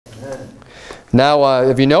Now,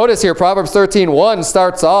 if you notice here, Proverbs 13:1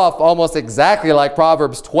 starts off almost exactly like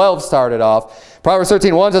Proverbs 12 started off. Proverbs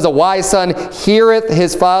 13:1 says, "A wise son heareth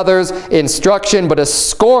his father's instruction, but a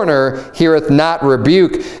scorner heareth not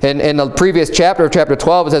rebuke." In the previous chapter, chapter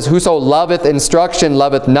 12, it says, "Whoso loveth instruction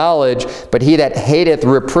loveth knowledge, but he that hateth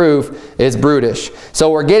reproof is brutish." So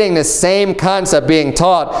we're getting the same concept being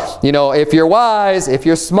taught. You know, if you're wise, if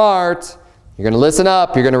you're smart, you're going to listen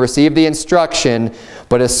up, you're going to receive the instruction.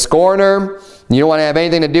 But a scorner, you don't want to have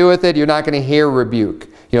anything to do with it, you're not going to hear rebuke.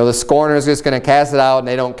 You know, the scorner is just going to cast it out and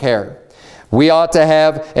they don't care. We ought to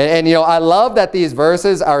have, and you know, I love that these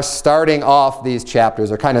verses are starting off these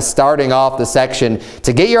chapters, or kind of starting off the section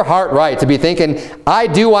to get your heart right, to be thinking, I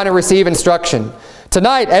do want to receive instruction.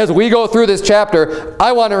 Tonight, as we go through this chapter,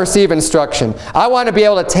 I want to receive instruction. I want to be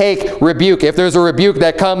able to take rebuke, if there's a rebuke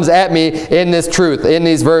that comes at me in this truth, in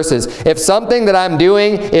these verses. If something that I'm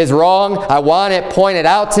doing is wrong, I want it pointed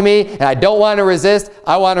out to me, and I don't want to resist.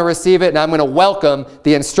 I want to receive it, and I'm going to welcome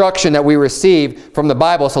the instruction that we receive from the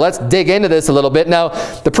Bible. So let's dig into this a little bit. Now,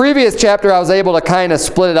 the previous chapter, I was able to kind of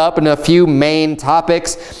split it up into a few main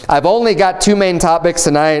topics. I've only got 2 main topics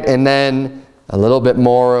tonight, and then a little bit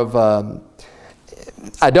more of...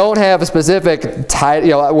 I don't have a specific title.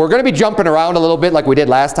 You know, we're going to be jumping around a little bit like we did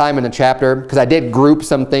last time in the chapter, because I did group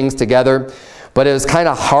some things together, but it was kind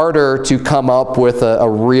of harder to come up with a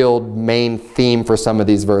real main theme for some of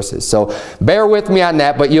these verses. So bear with me on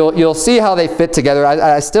that, but you'll see how they fit together.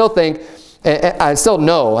 I still think, I still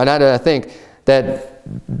know, and I think that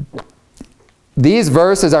these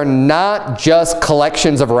verses are not just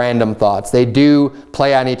collections of random thoughts. They do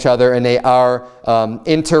play on each other, and they are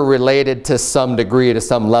interrelated to some degree, to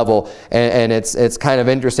some level. And it's kind of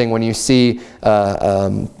interesting when you see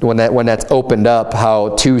when that's opened up,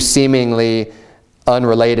 how 2 seemingly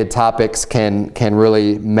unrelated topics can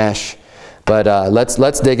really mesh. But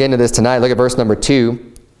let's dig into this tonight. Look at verse number 2.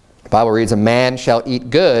 The Bible reads, "A man shall eat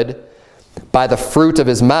good by the fruit of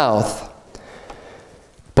his mouth,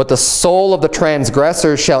 but the soul of the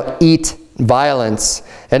transgressor shall eat violence."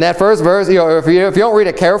 And that first verse, you know, if you don't read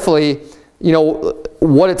it carefully, you know,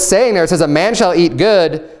 what it's saying there, it says, a man shall eat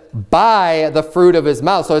good by the fruit of his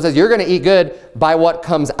mouth. So it says you're going to eat good by what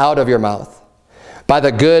comes out of your mouth, by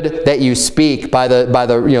the good that you speak, by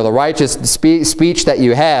the you know, the righteous speech that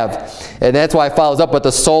you have. And that's why it follows up, "But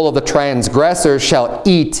the soul of the transgressor shall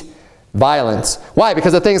eat violence." Why?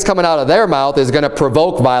 Because the things coming out of their mouth is going to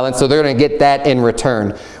provoke violence, so they're going to get that in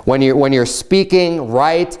return. When you're speaking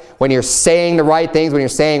right, when you're saying the right things, when you're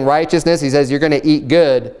saying righteousness, he says you're going to eat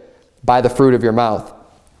good by the fruit of your mouth.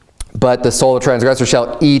 But the soul of the transgressor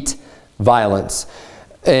shall eat violence.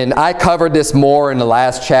 And I covered this more in the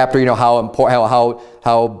last chapter, you know,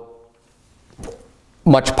 how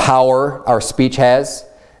much power our speech has,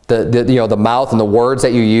 you know, the mouth and the words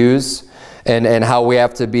that you use. And how we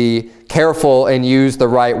have to be careful and use the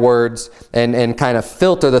right words and kind of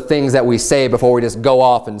filter the things that we say before we just go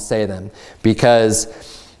off and say them. Because,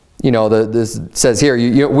 you know, this says here,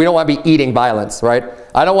 we don't want to be eating violence, right?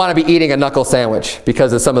 I don't want to be eating a knuckle sandwich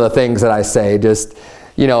because of some of the things that I say, just,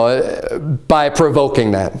 you know, by provoking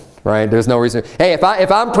that, right? There's no reason. Hey,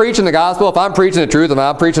 if I'm preaching the gospel, if I'm preaching the truth, if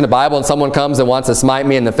I'm preaching the Bible and someone comes and wants to smite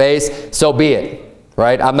me in the face, so be it,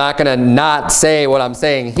 right? I'm not going to not say what I'm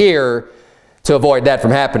saying here to avoid that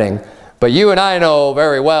from happening. But you and I know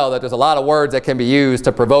very well that there's a lot of words that can be used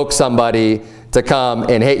to provoke somebody to come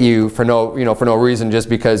and hit you for no reason, just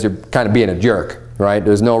because you're kind of being a jerk, right?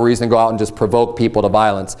 There's no reason to go out and just provoke people to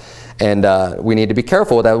violence. And we need to be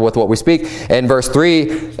careful with that, with what we speak. And verse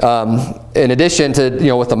 3, in addition to, you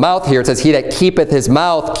know, with the mouth here, it says, "He that keepeth his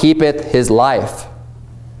mouth keepeth his life.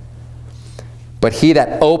 But he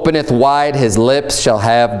that openeth wide his lips shall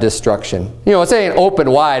have destruction." You know, it's saying open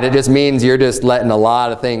wide, it just means you're just letting a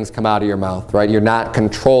lot of things come out of your mouth, right? You're not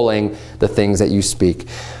controlling the things that you speak.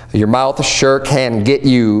 Your mouth sure can get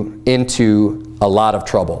you into a lot of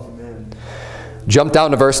trouble. Amen. Jump down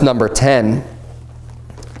to verse number 10.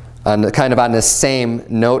 Kind of on the same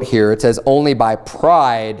note here, it says, "Only by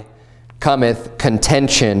pride cometh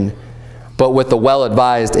contention, but with the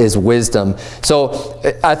well-advised is wisdom." So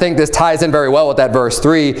I think this ties in very well with that verse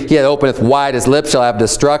 3. "He that openeth wide his lips shall have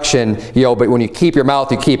destruction." You know, but when you keep your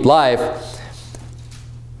mouth, you keep life.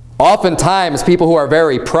 Oftentimes, people who are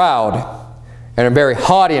very proud and are very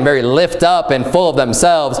haughty and very lift up and full of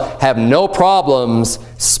themselves have no problems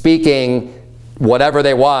speaking whatever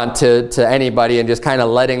they want to anybody and just kind of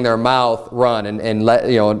letting their mouth run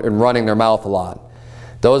and running their mouth a lot.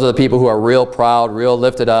 Those are the people who are real proud, real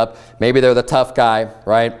lifted up. Maybe they're the tough guy,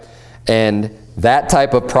 right? And that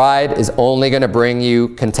type of pride is only going to bring you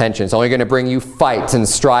contention. It's only going to bring you fights and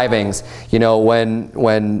strivings, you know,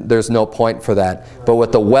 when there's no point for that. But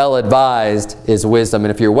what the well-advised is wisdom.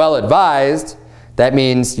 And if you're well-advised, that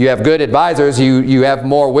means you have good advisors, you have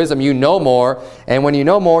more wisdom, you know more. And when you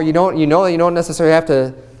know more, you don't necessarily have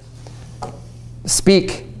to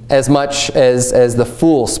speak as much as the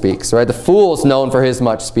fool speaks, right? The fool is known for his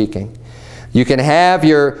much speaking. You can have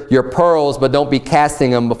your pearls, but don't be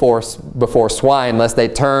casting them before swine, lest they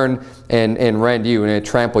turn and rend you and they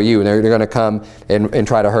trample you, and they're going to come and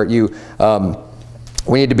try to hurt you.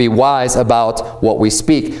 We need to be wise about what we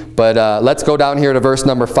speak. But let's go down here to verse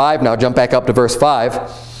number 5 now. Jump back up to verse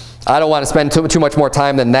 5. I don't want to spend too much more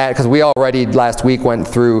time than that, because we already last week went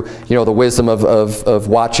through, you know, the wisdom of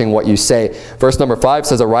watching what you say. Verse number 5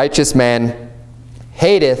 says, "A righteous man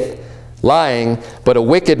hateth lying, but a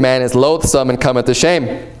wicked man is loathsome and cometh to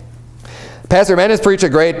shame." Pastor Menace preached a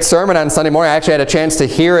great sermon on Sunday morning. I actually had a chance to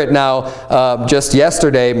hear it now just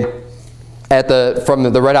yesterday from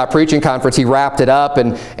the Red Hot Preaching Conference. He wrapped it up,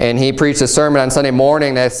 and he preached a sermon on Sunday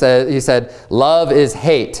morning that he said, "Love is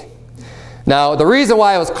hate." Now, the reason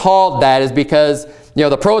why it was called that is because, you know,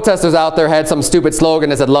 the protesters out there had some stupid slogan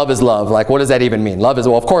that said, "Love is love." Like, what does that even mean? Love is,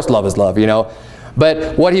 well, of course love is love, you know.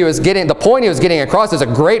 But what he was getting, the point he was getting across is a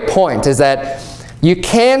great point, is that you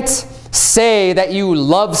can't say that you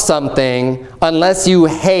love something unless you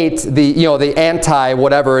hate the anti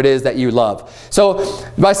whatever it is that you love. So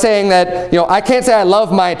by saying that, you know, I can't say I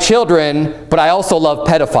love my children, but I also love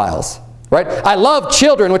pedophiles, right? I love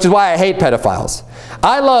children, which is why I hate pedophiles.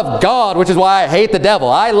 I love God, which is why I hate the devil.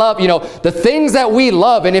 I love, you know, the things that we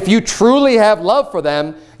love, and if you truly have love for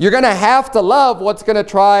them, you're going to have to love what's going to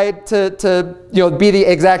try to you know, be the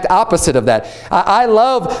exact opposite of that. I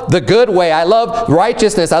love the good way. I love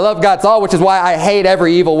righteousness. I love God's law, which is why I hate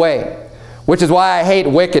every evil way, which is why I hate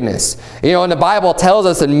wickedness. You know, and the Bible tells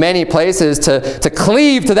us in many places to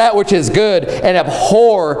cleave to that which is good and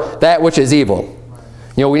abhor that which is evil.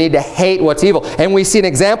 You know, we need to hate what's evil. And we see an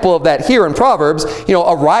example of that here in Proverbs. You know,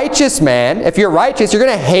 a righteous man, if you're righteous, you're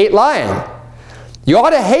going to hate lying. You ought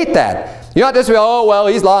to hate that. You don't just be, oh, well,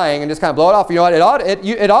 he's lying, and just kind of blow it off. You know what?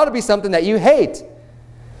 It ought to be something that you hate.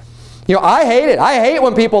 You know, I hate it. I hate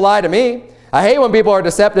when people lie to me. I hate when people are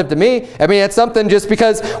deceptive to me. I mean, it's something just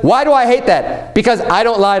because, why do I hate that? Because I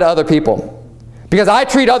don't lie to other people. Because I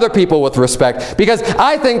treat other people with respect. Because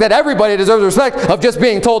I think that everybody deserves respect of just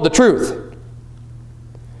being told the truth.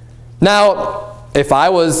 Now, if I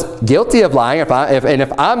was guilty of lying,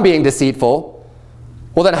 if I'm being deceitful,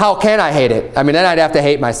 well, then how can I hate it? I mean, then I'd have to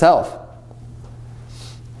hate myself.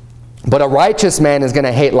 But a righteous man is going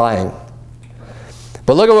to hate lying.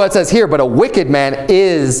 But look at what it says here, but a wicked man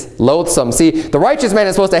is loathsome. See, the righteous man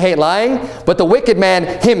is supposed to hate lying, but the wicked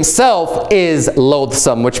man himself is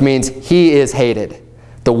loathsome, which means he is hated.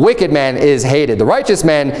 The wicked man is hated. The righteous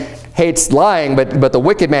man hates lying, but the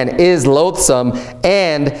wicked man is loathsome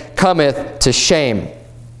and cometh to shame.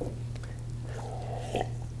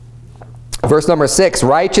 Verse number 6,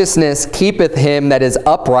 righteousness keepeth him that is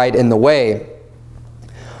upright in the way,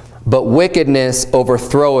 but wickedness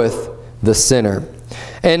overthroweth the sinner.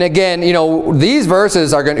 And again, you know, these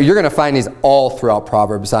verses you're going to find these all throughout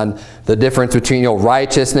Proverbs on the difference between, you know,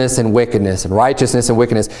 righteousness and wickedness, and righteousness and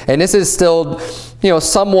wickedness. And this is still, you know,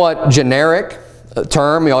 somewhat generic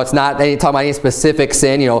term. You know, it's not talking about any specific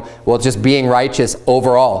sin, you know, well, just being righteous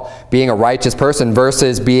overall, being a righteous person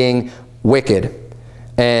versus being wicked.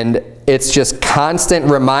 And it's just constant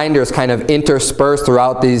reminders kind of interspersed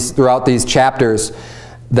throughout these chapters,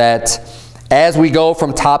 that as we go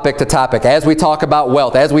from topic to topic, as we talk about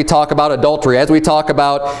wealth, as we talk about adultery, as we talk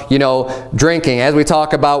about, you know, drinking, as we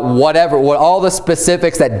talk about whatever, all the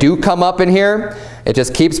specifics that do come up in here, it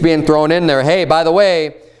just keeps being thrown in there. Hey, by the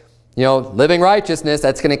way, you know, living righteousness,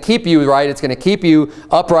 that's going to keep you right. It's going to keep you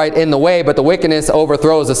upright in the way, but the wickedness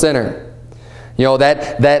overthrows the sinner. You know,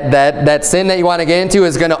 that sin that you want to get into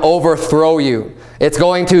is going to overthrow you. It's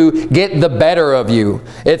going to get the better of you.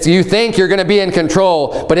 You think you're going to be in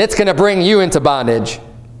control, but it's going to bring you into bondage.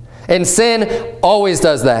 And sin always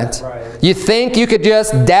does that. Right. You think you could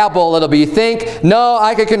just dabble a little bit. You think, no,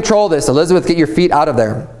 I could control this. Elizabeth, get your feet out of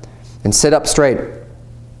there and sit up straight.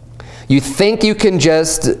 You think you can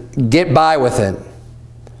just get by with it,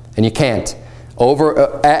 and you can't.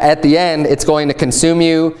 At the end, it's going to consume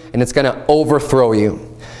you, and it's going to overthrow you.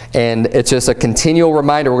 And it's just a continual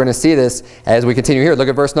reminder. We're going to see this as we continue here. Look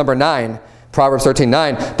at verse number 9, Proverbs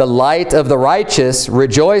 13:9. The light of the righteous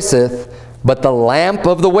rejoiceth, but the lamp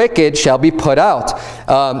of the wicked shall be put out.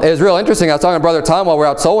 It was real interesting. I was talking to Brother Tom while we were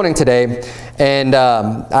out soul winning today, and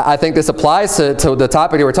I think this applies to the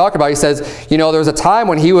topic that we're talking about. He says, you know, there was a time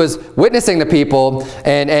when he was witnessing to people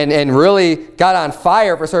and really got on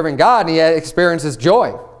fire for serving God, and he had experienced his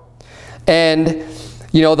joy. And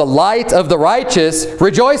you know, the light of the righteous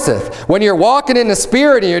rejoiceth. When you're walking in the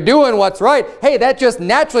Spirit and you're doing what's right, hey, that just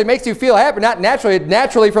naturally makes you feel happy. Not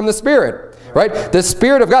naturally from the Spirit, right? The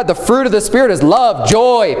Spirit of God, the fruit of the Spirit is love,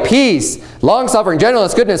 joy, peace, long-suffering,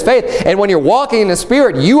 gentleness, goodness, faith. And when you're walking in the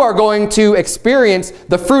Spirit, you are going to experience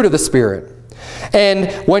the fruit of the Spirit.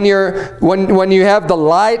 And when you have the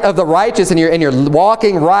light of the righteous and you're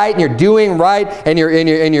walking right and you're doing right and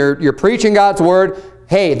you're preaching God's word,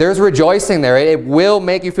 hey, there's rejoicing there. It will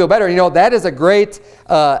make you feel better. You know, that is a great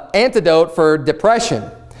antidote for depression.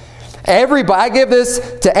 Everybody, I give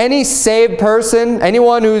this to any saved person,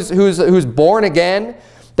 anyone who's born again,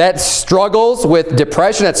 that struggles with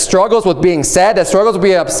depression, that struggles with being sad, that struggles with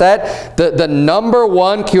being upset. The number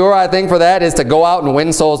one cure, I think, for that is to go out and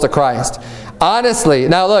win souls to Christ. Honestly.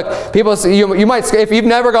 Now look, people, you might, if you've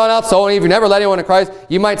never gone out soul winning, if you've never led anyone to Christ,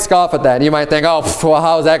 you might scoff at that. You might think, oh, well,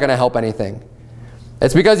 how is that going to help anything?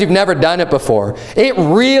 It's because you've never done it before. It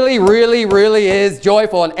really, really, really is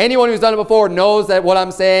joyful. And anyone who's done it before knows that what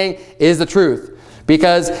I'm saying is the truth.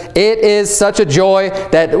 Because it is such a joy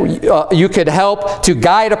that you could help to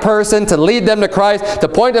guide a person, to lead them to Christ, to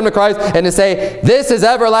point them to Christ, and to say, this is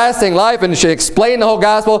everlasting life, and to explain the whole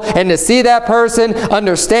gospel, and to see that person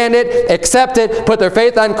understand it, accept it, put their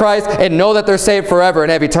faith on Christ, and know that they're saved forever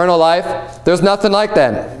and have eternal life. There's nothing like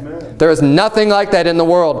that. There is nothing like that in the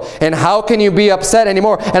world. And how can you be upset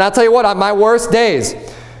anymore? And I'll tell you what, on my worst days,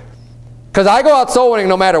 because I go out soul winning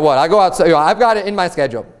no matter what. I go out, you know, I've got it in my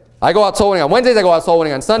schedule. I go out soul winning on Wednesdays, I go out soul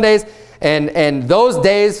winning on Sundays, and those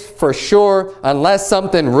days for sure, unless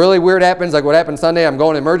something really weird happens, like what happened Sunday, I'm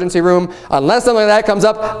going to the emergency room, unless something like that comes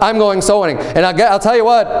up, I'm going soul winning. And I'll tell you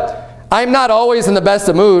what, I'm not always in the best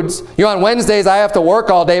of moods. You know, on Wednesdays, I have to work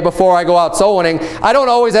all day before I go out soul winning. I don't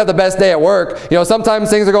always have the best day at work. You know, sometimes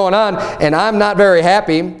things are going on, and I'm not very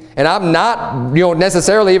happy, and I'm not, you know,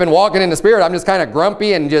 necessarily even walking in the Spirit. I'm just kind of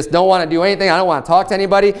grumpy and just don't want to do anything. I don't want to talk to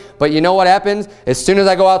anybody. But you know what happens? As soon as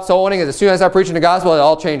I go out soul winning, as soon as I start preaching the gospel, it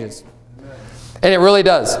all changes. And it really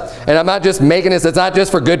does. And I'm not just making this, it's not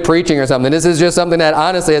just for good preaching or something. This is just something that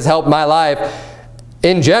honestly has helped my life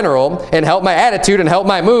in general, and help my attitude and help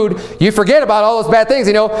my mood. You forget about all those bad things.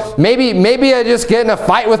 You know, maybe I just get in a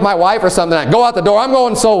fight with my wife or something. I go out the door, I'm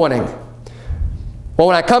going soul winning. Well,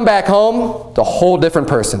 when I come back home, it's a whole different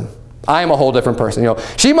person. I am a whole different person. You know,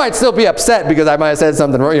 she might still be upset because I might have said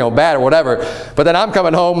something, you know, bad or whatever. But then I'm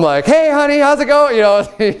coming home like, hey, honey, how's it going? You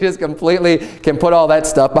know, you just completely can put all that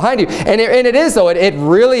stuff behind you. And it is, though. It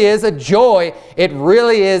really is a joy. It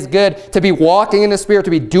really is good to be walking in the Spirit,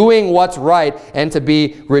 to be doing what's right, and to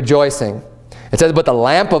be rejoicing. It says, but the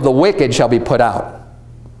lamp of the wicked shall be put out.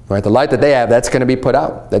 Right? The light that they have, that's going to be put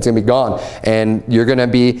out. That's going to be gone. And you're going to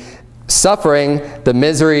be suffering the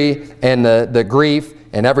misery and the grief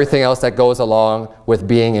and everything else that goes along with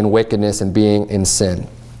being in wickedness and being in sin.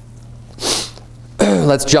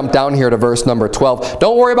 Let's jump down here to verse number 12.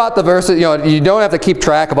 Don't worry about the verses. You know, you don't have to keep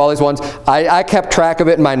track of all these ones. I kept track of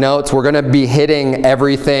it in my notes. We're going to be hitting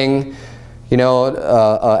everything. You know,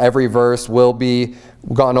 every verse will be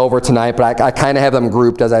gone over tonight, but I kind of have them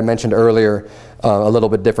grouped, as I mentioned earlier, a little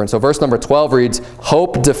bit different. So verse number 12 reads,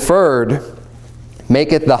 hope deferred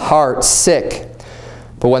maketh the heart sick,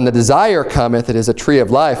 but when the desire cometh, it is a tree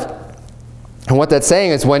of life. And what that's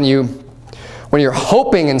saying is when you're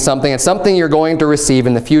hoping in something, it's something you're going to receive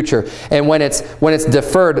in the future. And when it's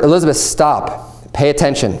deferred, Elizabeth, stop. Pay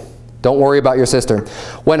attention. Don't worry about your sister.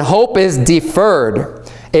 When hope is deferred,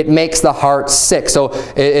 it makes the heart sick. So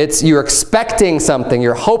you're expecting something,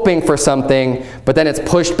 you're hoping for something, but then it's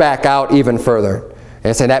pushed back out even further.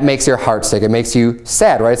 And so that makes your heart sick. It makes you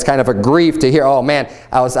sad, right? It's kind of a grief to hear, oh man,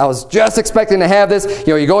 I was just expecting to have this.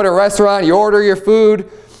 You know, you go to a restaurant, you order your food,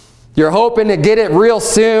 you're hoping to get it real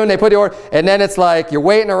soon. They put the order, and then it's like you're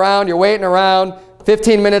waiting around,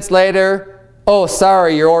 15 minutes later, oh,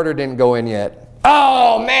 sorry, your order didn't go in yet.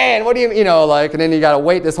 Oh man, what do you know, like, and then you got to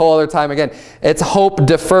wait this whole other time again. It's hope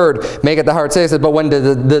deferred, make it the heart sick. But when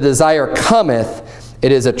the desire cometh,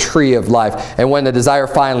 it is a tree of life. And when the desire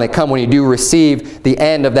finally comes, when you do receive the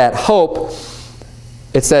end of that hope,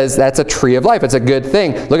 it says that's a tree of life. It's a good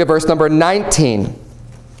thing. Look at verse number 19.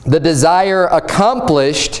 The desire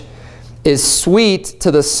accomplished is sweet to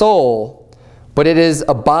the soul, but it is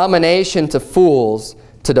abomination to fools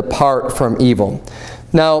to depart from evil.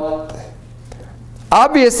 Now,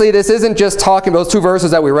 Obviously, this isn't just talking about those 2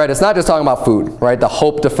 verses that we read. It's not just talking about food, right? The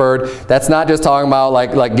hope deferred. That's not just talking about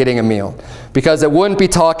like getting a meal. Because it wouldn't be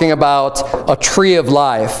talking about a tree of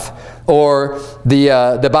life or the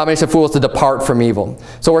abomination of fools to depart from evil.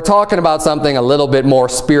 So we're talking about something a little bit more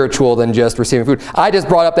spiritual than just receiving food. I just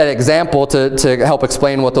brought up that example to help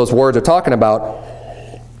explain what those words are talking about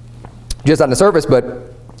just on the surface.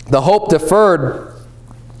 But the hope deferred,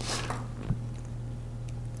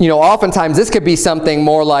 you know, oftentimes this could be something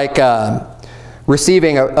more like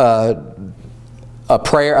receiving a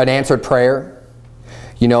prayer, an answered prayer,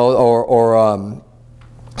 you know, or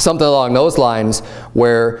something along those lines,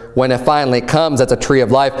 where when it finally comes, that's a tree of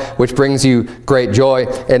life, which brings you great joy.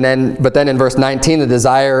 But then in verse 19, the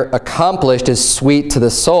desire accomplished is sweet to the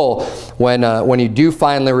soul. When you do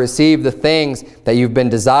finally receive the things that you've been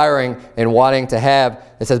desiring and wanting to have,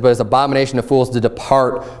 it says, but it's abomination of fools to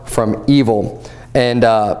depart from evil. And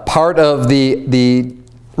part of the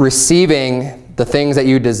receiving the things that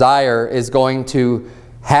you desire is going to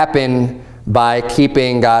happen by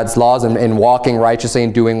keeping God's laws and walking righteously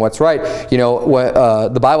and doing what's right. You know,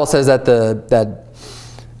 the Bible says that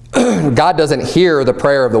God doesn't hear the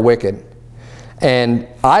prayer of the wicked. And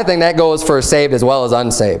I think that goes for saved as well as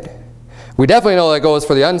unsaved. We definitely know that goes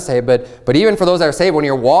for the unsaved, but even for those that are saved, when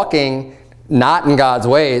you're walking not in God's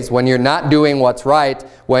ways, when you're not doing what's right,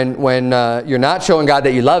 when you're not showing God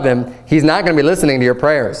that you love Him, He's not going to be listening to your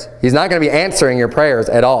prayers. He's not going to be answering your prayers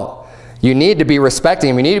at all. You need to be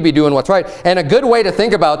respecting Him. You need to be doing what's right. And a good way to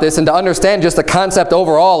think about this and to understand just the concept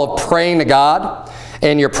overall of praying to God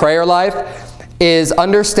in your prayer life is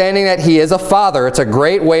understanding that He is a Father. It's a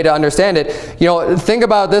great way to understand it. You know, think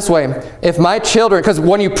about it this way. If my children, because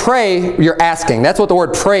when you pray, you're asking. That's what the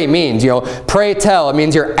word pray means. You know, pray tell. It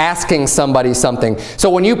means you're asking somebody something.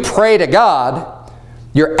 So when you pray to God,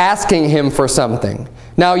 you're asking Him for something.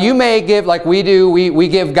 Now, you may give, like we do, we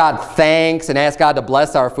give God thanks and ask God to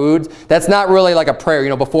bless our foods. That's not really like a prayer. You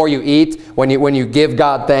know, before you eat, when you give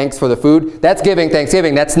God thanks for the food, that's giving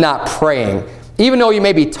thanksgiving. That's not praying. Even though you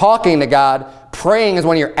may be talking to God, praying is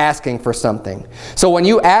when you're asking for something. So when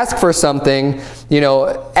you ask for something, you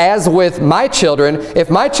know, as with my children, if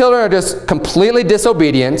my children are just completely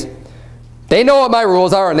disobedient, they know what my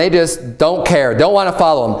rules are and they just don't care, don't want to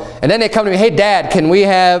follow them. And then they come to me, hey, Dad, can we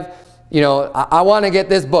have, you know, I want to get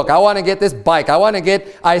this book. I want to get this bike. I want to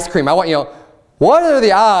get ice cream. I want, you know, what are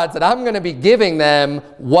the odds that I'm going to be giving them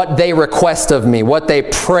what they request of me, what they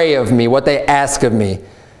pray of me, what they ask of me?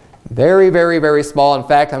 Very, very, very small. In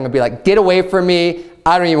fact, I'm going to be like, get away from me.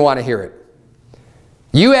 I don't even want to hear it.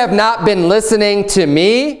 You have not been listening to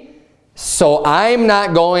me, so I'm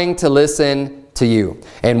not going to listen to you.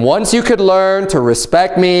 And once you could learn to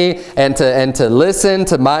respect me and to listen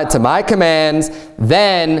to my commands,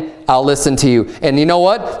 then I'll listen to you. And you know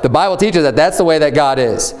what? The Bible teaches that that's the way that God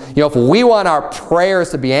is. You know, if we want our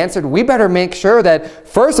prayers to be answered, we better make sure that,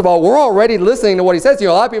 first of all, we're already listening to what He says. You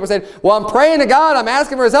know, a lot of people say, well, I'm praying to God, I'm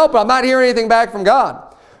asking for His help, but I'm not hearing anything back from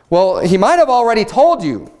God. Well, He might have already told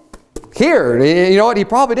you. Here, you know what? He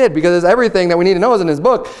probably did, because everything that we need to know is in His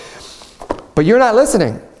book. But you're not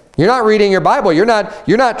listening. You're not reading your Bible. You're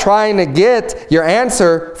not trying to get your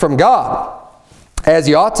answer from God as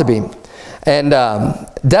you ought to be. And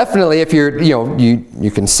definitely, if you're, you know,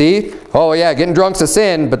 you can see, oh yeah, getting drunk's a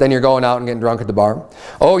sin, but then you're going out and getting drunk at the bar.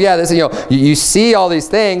 Oh yeah, this, you know, you see all these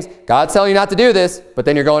things. God's telling you not to do this, but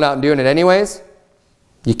then you're going out and doing it anyways.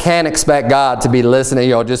 You can't expect God to be listening,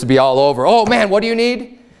 you know, just to be all over. Oh man, what do you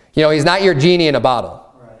need? You know, He's not your genie in a bottle.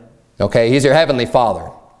 Right. Okay, He's your Heavenly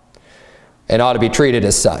Father, and ought to be treated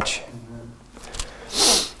as such.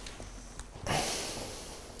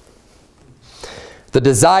 The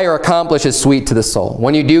desire accomplished is sweet to the soul.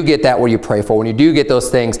 When you do get that, what you pray for, when you do get those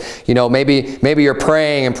things, you know, maybe you're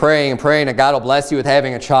praying and praying and praying that God will bless you with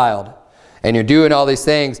having a child. And you're doing all these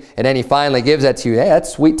things, and then He finally gives that to you. Hey,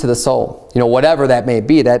 that's sweet to the soul. You know, whatever that may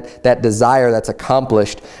be, that desire that's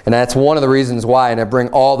accomplished. And that's one of the reasons why, and I bring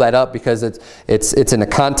all that up because it's in the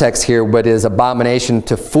context here, but it is abomination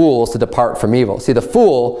to fools to depart from evil. See, the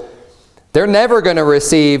fool, they're never going to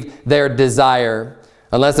receive their desire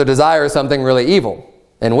unless their desire is something really evil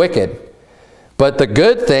and wicked. But the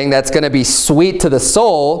good thing that's going to be sweet to the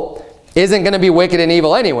soul isn't going to be wicked and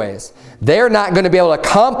evil anyways. They're not going to be able to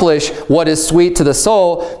accomplish what is sweet to the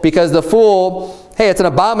soul, because the fool, hey, it's an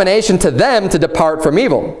abomination to them to depart from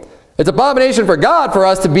evil. It's an abomination for God for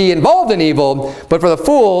us to be involved in evil, but for the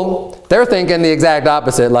fool, they're thinking the exact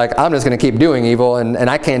opposite. Like, I'm just going to keep doing evil, and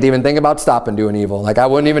I can't even think about stopping doing evil. Like, I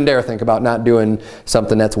wouldn't even dare think about not doing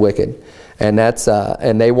something that's wicked. and that's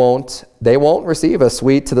and they won't receive a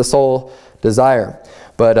sweet to the soul desire.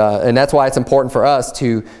 But and that's why it's important for us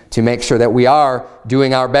to make sure that we are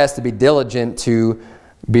doing our best to be diligent, to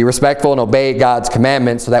be respectful and obey God's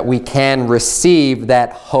commandments, so that we can receive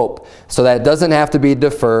that hope, so that it doesn't have to be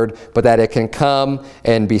deferred, but that it can come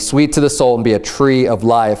and be sweet to the soul and be a tree of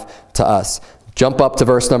life to us. Jump up to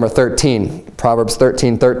verse number 13, Proverbs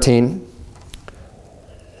 13:13.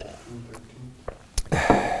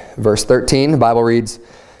 Verse 13, the Bible reads,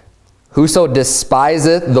 "Whoso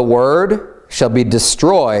despiseth the word shall be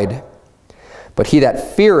destroyed, but he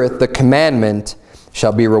that feareth the commandment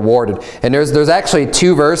shall be rewarded." And there's actually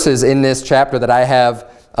 2 verses in this chapter that I have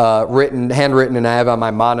handwritten, and I have on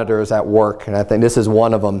my monitors at work, and I think this is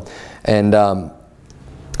one of them. And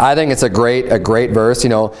I think it's a great verse. You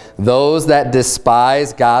know, those that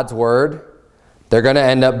despise God's word, they're going to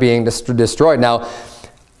end up being destroyed. Now,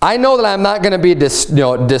 I know that I'm not going to be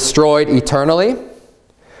destroyed eternally,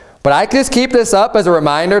 but I just keep this up as a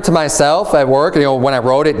reminder to myself at work. You know, when I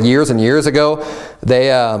wrote it years and years ago,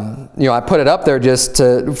 I put it up there just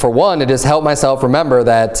for one, to just help myself remember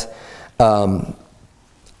that I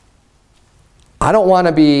don't want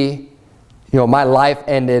to be, my life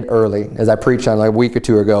ended early, as I preached on like a week or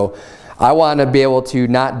 2 ago. I want to be able to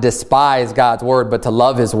not despise God's word, but to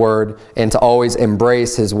love his word and to always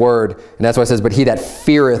embrace his word. And that's why it says, "But he that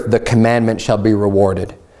feareth the commandment shall be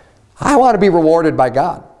rewarded." I want to be rewarded by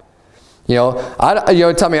God.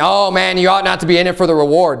 Tell me, "Oh man, you ought not to be in it for the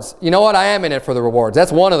rewards." You know what? I am in it for the rewards.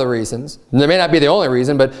 That's one of the reasons. It may not be the only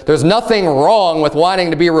reason, but there's nothing wrong with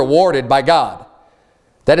wanting to be rewarded by God.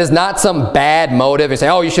 That is not some bad motive. You say,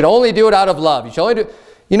 "Oh, you should only do it out of love. You should only do."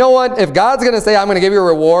 You know what? If God's going to say, "I'm going to give you a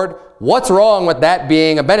reward," what's wrong with that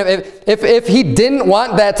being a benefit? If he didn't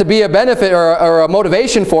want that to be a benefit or a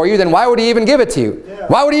motivation for you, then why would he even give it to you? Yeah.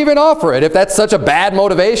 Why would he even offer it if that's such a bad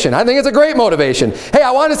motivation? I think it's a great motivation. Hey,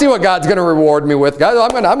 I want to see what God's going to reward me with. God,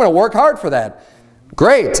 I'm going to work hard for that.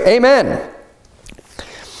 Great. Amen.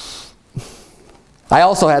 I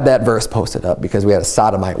also had that verse posted up because we had a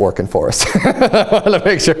sodomite working for us. I want to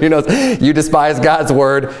make sure he knows, you despise God's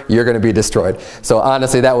word, you're going to be destroyed. So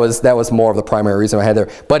honestly, that was more of the primary reason I had there.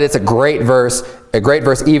 But it's a great verse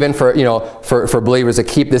even for believers to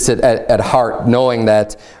keep this at heart, knowing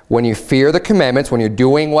that when you fear the commandments, when you're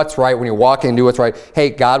doing what's right, when you're walking and do what's right, hey,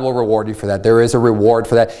 God will reward you for that. There is a reward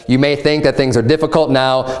for that. You may think that things are difficult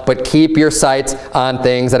now, but keep your sights on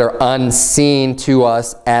things that are unseen to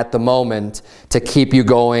us at the moment, to keep you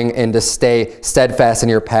going and to stay steadfast in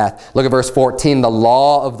your path. Look at verse 14. "The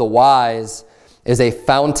law of the wise is a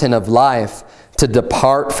fountain of life, to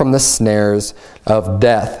depart from the snares of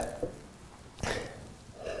death."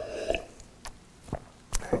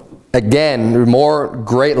 Again, more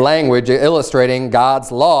great language illustrating God's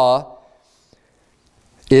law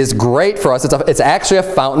is great for us. It's actually a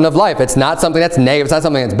fountain of life. It's not something that's negative. It's not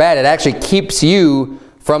something that's bad. It actually keeps you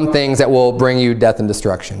from things that will bring you death and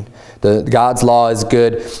destruction. God's law is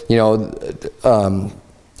good,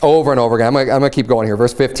 over and over again. I'm going to keep going here.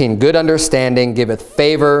 Verse 15, "Good understanding giveth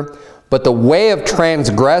favor, but the way of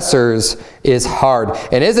transgressors is hard."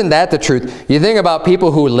 And isn't that the truth? You think about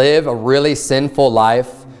people who live a really sinful life,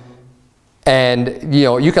 and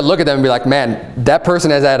you can look at them and be like, man, that person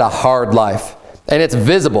has had a hard life. And it's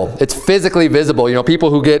visible. It's physically visible. People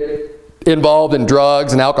who get involved in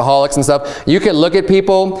drugs and alcoholics and stuff, you can look at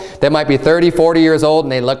people that might be 30, 40 years old,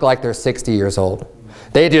 and they look like they're 60 years old.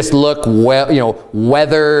 They just look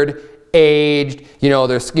weathered, aged,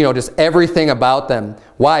 there's just everything about them.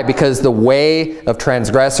 Why? Because the way of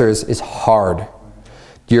transgressors is hard.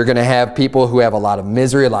 You're going to have people who have a lot of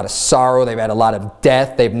misery, a lot of sorrow. They've had a lot of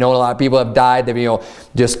death. They've known a lot of people have died. They've,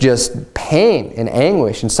 just pain and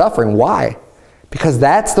anguish and suffering. Why? Because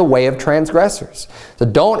that's the way of transgressors. So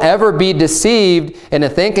don't ever be deceived into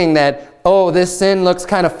thinking that, oh, this sin looks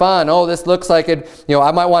kind of fun. Oh, this looks like it,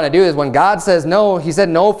 I might want to do this. When God says no, he said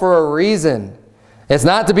no for a reason. It's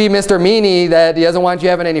not to be Mr. Meanie that he doesn't want you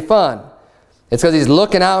having any fun. It's because he's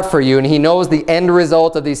looking out for you, and he knows the end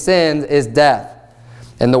result of these sins is death.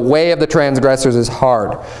 And the way of the transgressors is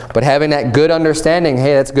hard. But having that good understanding,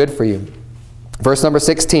 hey, that's good for you. Verse number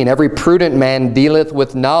 16, "Every prudent man dealeth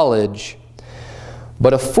with knowledge,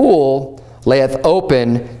 but a fool layeth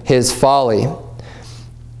open his folly."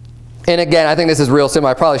 And again, I think this is real simple.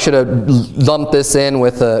 I probably should have lumped this in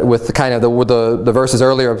with the verses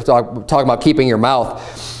earlier talking about keeping your mouth.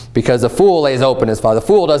 Because the fool lays open his folly. The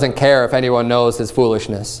fool doesn't care if anyone knows his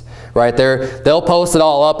foolishness. Right? They'll post it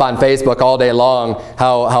all up on Facebook all day long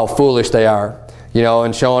how foolish they are. you know,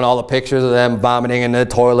 and showing all the pictures of them vomiting in the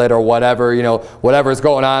toilet or whatever, you know, whatever's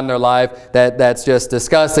going on in their life that's just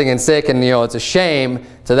disgusting and sick, and, you know, it's a shame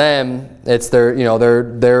to them. It's their, you know,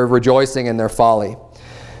 they're rejoicing in their folly.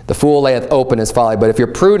 The fool layeth open his folly. But if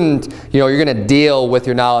you're prudent, you know, you're going to deal with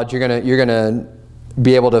your knowledge. You're going to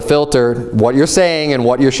be able to filter what you're saying and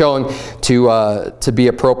what you're showing to be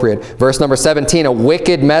appropriate. Verse number 17, a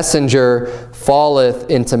wicked messenger falleth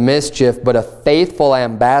into mischief, but a faithful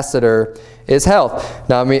ambassador is health.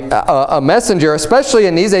 Now, I mean, a messenger, especially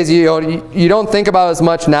in these days, you know, you don't think about as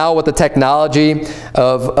much now with the technology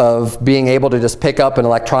of being able to just pick up an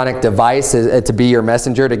electronic device to be your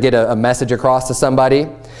messenger, to get a message across to somebody.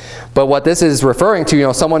 But what this is referring to, you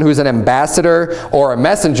know, someone who's an ambassador or a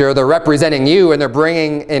messenger, they're representing you and they're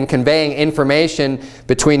bringing and conveying information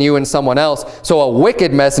between you and someone else. So a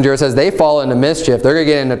wicked messenger says they fall into mischief. They're going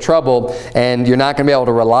to get into trouble, and you're not going to be able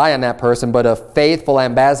to rely on that person. But a faithful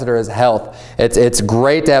ambassador is health. It's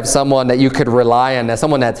great to have someone that you could rely on,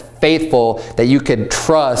 someone that's faithful, that you could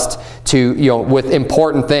trust to, you know, with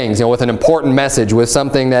important things, you know, with an important message, with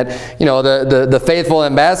something that, you know, the faithful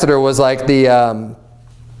ambassador was like the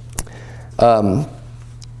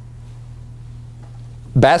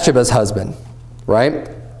Bathsheba's husband, right?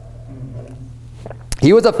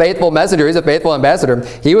 He was a faithful messenger. He's a faithful ambassador.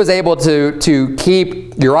 He was able to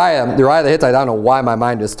keep Uriah the Hittite. I don't know why my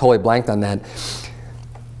mind just totally blanked on that.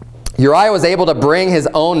 Uriah was able to bring his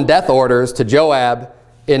own death orders to Joab,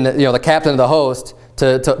 the captain of the host,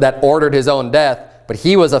 that ordered his own death. But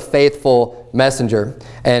he was a faithful messenger,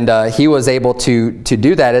 and he was able to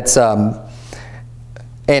do that.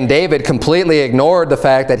 And David completely ignored the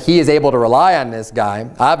fact that he is able to rely on this guy.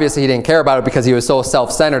 Obviously, he didn't care about it because he was so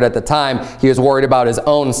self-centered at the time. He was worried about his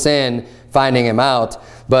own sin finding him out.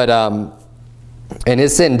 But and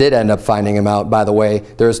his sin did end up finding him out, by the way.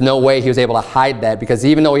 There's no way he was able to hide that, because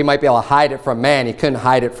even though he might be able to hide it from man, he couldn't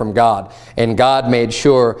hide it from God. And God made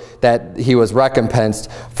sure that he was recompensed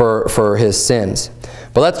for his sins.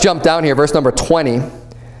 But let's jump down here, verse number 20.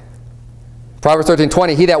 Proverbs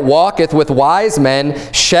 13:20, he that walketh with wise men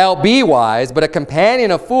shall be wise, but a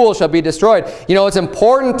companion of fools shall be destroyed. You know, it's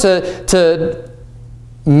important to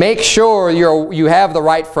make sure you have the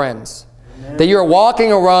right friends. Amen. That you're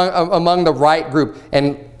walking around among the right group.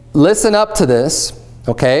 And listen up to this,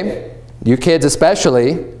 okay? You kids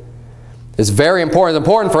especially. It's very important. It's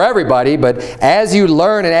important for everybody, but as you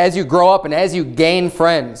learn and as you grow up and as you gain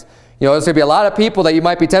friends, you know, there's going to be a lot of people that you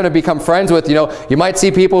might be tempted to become friends with. You know, you might see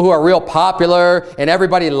people who are real popular and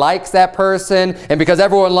everybody likes that person. And because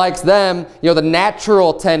everyone likes them, you know, the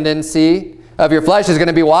natural tendency of your flesh is going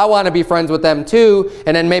to be, well, I want to be friends with them too.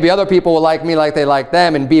 And then maybe other people will like me like they like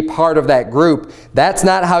them and be part of that group. That's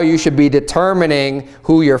not how you should be determining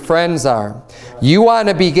who your friends are. You want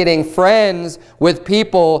to be getting friends with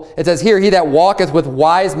people, it says here, he that walketh with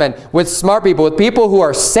wise men, with smart people, with people who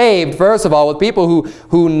are saved, first of all, with people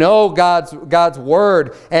who know God's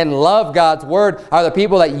word and love God's word, are the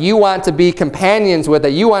people that you want to be companions with,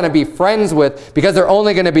 that you want to be friends with, because they're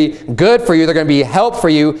only going to be good for you, they're going to be help for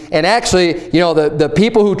you, and actually, you know, the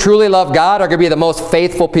people who truly love God are going to be the most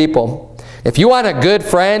faithful people. If you want a good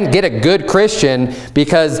friend, get a good Christian,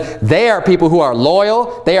 because they are people who are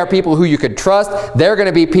loyal. They are people who you could trust. They're going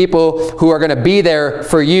to be people who are going to be there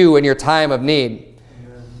for you in your time of need.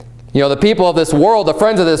 You know, the people of this world, the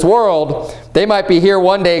friends of this world, they might be here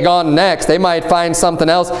one day, gone next. They might find something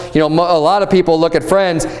else. You know, a lot of people look at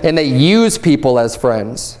friends and they use people as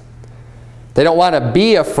friends. They don't want to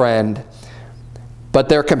be a friend, but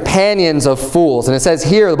they're companions of fools. And it says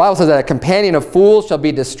here, the Bible says that a companion of fools shall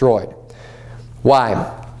be destroyed.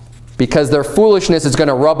 Why? Because their foolishness is going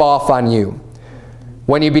to rub off on you.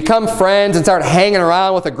 When you become friends and start hanging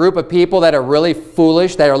around with a group of people that are really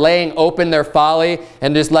foolish, that are laying open their folly,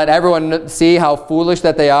 and just let everyone see how foolish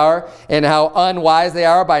that they are and how unwise they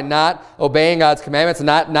are by not obeying God's commandments and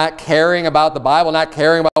not caring about the Bible, not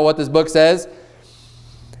caring about what this book says.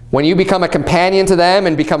 When you become a companion to them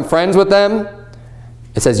and become friends with them,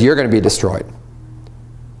 it says you're going to be destroyed.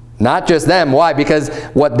 Not just them. Why? Because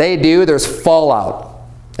what they do, there's fallout.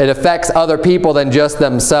 It affects other people than just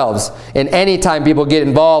themselves. And any time people get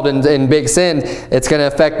involved in big sin, it's going to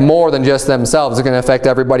affect more than just themselves. It's going to affect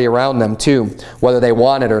everybody around them too, whether they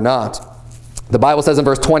want it or not. The Bible says in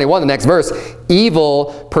verse 21, the next verse,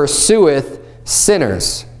 evil pursueth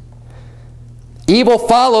sinners. Evil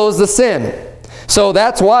follows the sin. So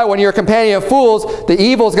that's why when you're a companion of fools, the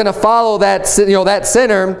evil is going to follow that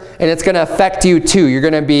sinner, and it's going to affect you too. You're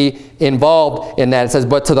going to be involved in that. It says,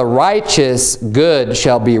 but to the righteous good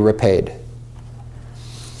shall be repaid.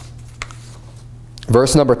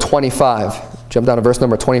 Verse number 25. Jump down to verse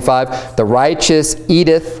number 25. The righteous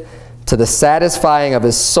eateth to the satisfying of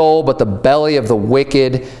his soul, but the belly of the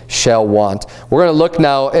wicked shall want. We're going to look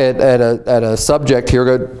now at a subject here.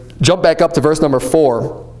 We're going to jump back up to verse number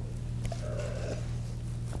 4.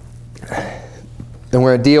 And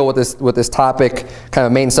we're going to deal with this topic, kind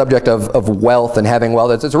of main subject of wealth and having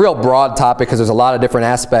wealth. It's a real broad topic because there's a lot of different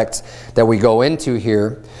aspects that we go into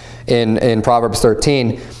here in Proverbs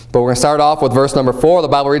 13. But we're going to start off with verse number 4. The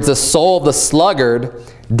Bible reads, "The soul of the sluggard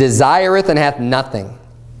desireth and hath nothing,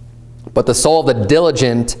 but the soul of the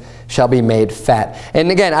diligent shall be made fat."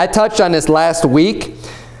 And again, I touched on this last week,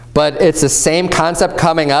 but it's the same concept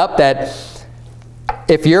coming up, that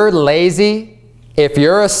if you're lazy, if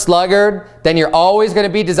you're a sluggard, then you're always going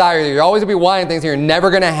to be desiring. You're always going to be wanting things, and you're never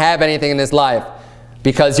going to have anything in this life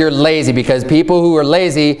because you're lazy. Because people who are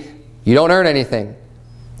lazy, you don't earn anything.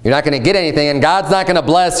 You're not going to get anything, and God's not going to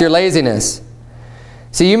bless your laziness.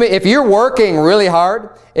 See, if you're working really hard,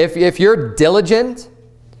 if you're diligent,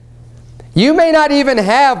 you may not even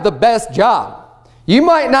have the best job. You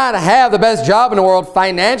might not have the best job in the world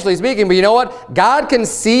financially speaking, but you know what? God can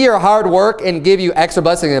see your hard work and give you extra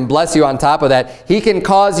blessings and bless you on top of that. He can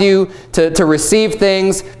cause you to receive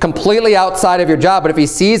things completely outside of your job. But if he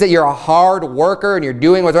sees that you're a hard worker and you're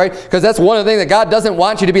doing what's right, because that's one of the things that God doesn't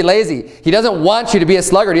want you to be lazy. He doesn't want you to be a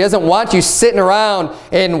sluggard. He doesn't want you sitting around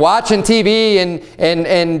and watching TV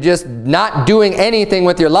and just not doing anything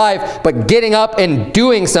with your life, but getting up and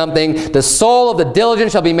doing something. The soul of the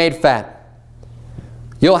diligent shall be made fat.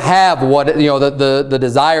 You'll have what, the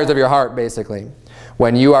desires of your heart, basically,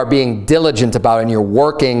 when you are being diligent about it and you're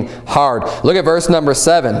working hard. Look at verse number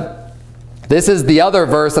 7. This is the other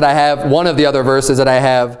verse that I have, one of the other verses that I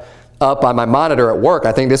have up on my monitor at work.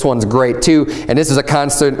 I think this one's great too, and this is a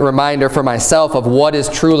constant reminder for myself of what is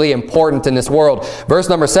truly important in this world. Verse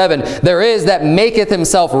number 7, "There is that maketh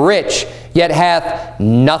himself rich, yet hath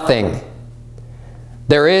nothing.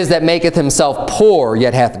 There is that maketh himself poor,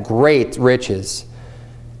 yet hath great riches."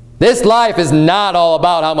 This life is not all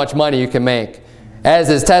about how much money you can make.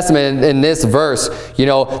 As is testament in this verse,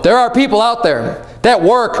 there are people out there that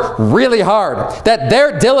work really hard, that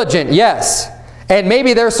they're diligent, yes, and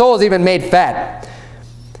maybe their soul is even made fat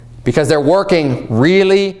because they're working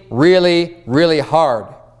really, really, really hard,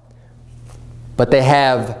 but they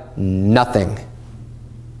have nothing.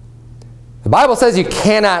 The Bible says you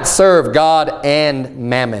cannot serve God and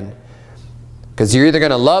mammon, because you're either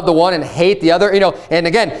going to love the one and hate the other. And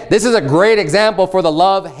again, this is a great example for the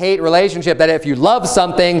love-hate relationship, that if you love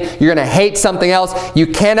something, you're going to hate something else. You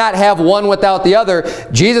cannot have one without the other.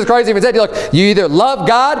 Jesus Christ even said, look, you either love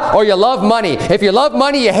God or you love money. If you love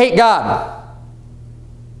money, you hate God.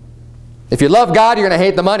 If you love God, you're going to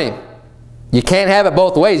hate the money. You can't have it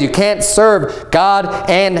both ways. You can't serve God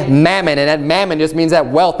and mammon. And that mammon just means that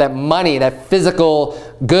wealth, that money, that physical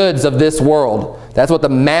goods of this world. That's what the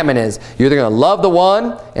mammon is. You're either going to love the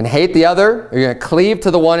one and hate the other, or you're going to cleave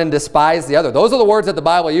to the one and despise the other. Those are the words that the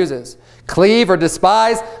Bible uses. Cleave or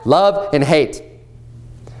despise, love and hate.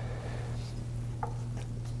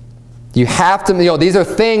 You have to, these are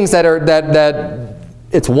things that are, that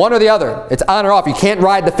it's one or the other. It's on or off. You can't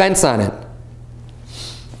ride the fence on it.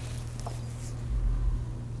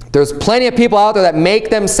 There's plenty of people out there that make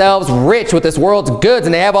themselves rich with this world's goods,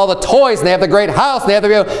 and they have all the toys, and they have the great house, and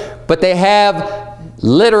they have but they have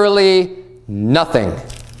literally nothing.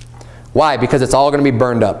 Why? Because it's all going to be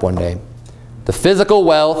burned up one day. The physical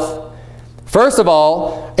wealth, first of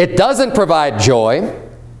all, it doesn't provide joy.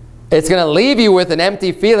 It's going to leave you with an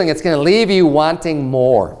empty feeling. It's going to leave you wanting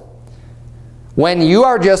more. When you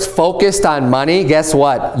are just focused on money, guess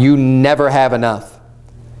what? You never have enough.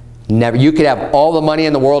 Never. You could have all the money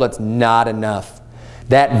in the world, it's not enough.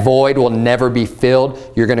 That void will never be filled.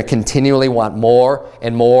 You're going to continually want more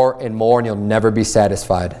and more and more, and you'll never be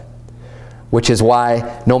satisfied. Which is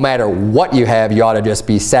why no matter what you have, you ought to just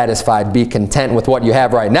be satisfied, be content with what you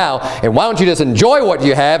have right now. And why don't you just enjoy what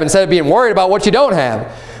you have instead of being worried about what you don't have?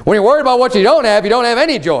 When you're worried about what you don't have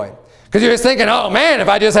any joy. Because you're just thinking, oh man, if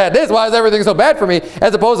I just had this, why is everything so bad for me?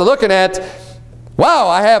 As opposed to looking at, wow,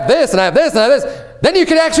 I have this and I have this and I have this. Then you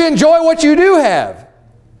can actually enjoy what you do have,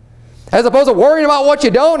 as opposed to worrying about what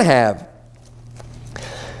you don't have.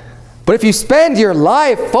 But if you spend your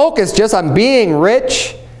life focused just on being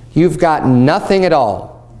rich, you've got nothing at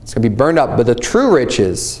all. It's going to be burned up. But the true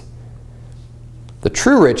riches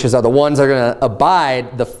are the ones that are going to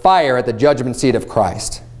abide the fire at the judgment seat of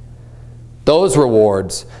Christ. Those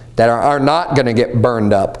rewards that are not going to get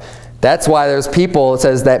burned up. That's why there's people, it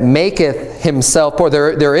says, that maketh himself poor.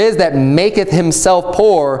 There is that maketh himself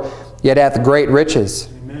poor, yet hath great riches.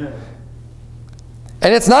 Amen.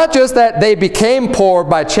 And it's not just that they became poor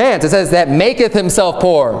by chance. It says that maketh himself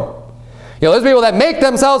poor. You know, there's people that make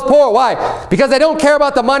themselves poor. Why? Because they don't care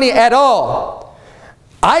about the money at all.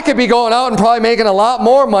 I could be going out and probably making a lot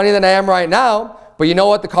more money than I am right now. But you know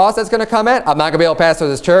what the cost that's going to come at? I'm not going to be able to pastor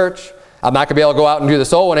this church. I'm not going to be able to go out and do the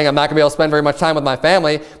soul winning. I'm not going to be able to spend very much time with my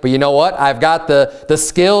family. But you know what? I've got the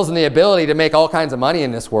skills and the ability to make all kinds of money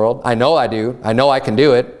in this world. I know I do. I know I can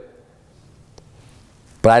do it.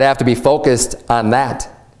 But I'd have to be focused on that.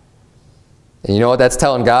 And you know what that's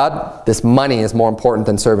telling God? This money is more important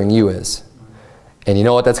than serving you is. And you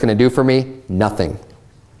know what that's going to do for me? Nothing.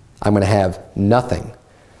 I'm going to have nothing.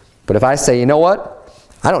 But if I say, you know what?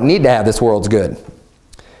 I don't need to have this world's good.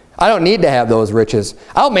 I don't need to have those riches.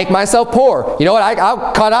 I'll make myself poor. You know what?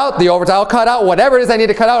 I'll cut out the overtime. I'll cut out whatever it is I need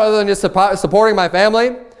to cut out other than just supporting my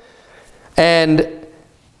family. And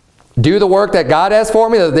do the work that God has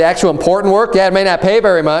for me, the actual important work. Yeah, it may not pay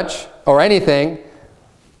very much or anything,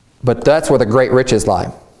 but that's where the great riches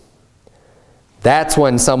lie. That's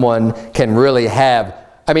when someone can really have,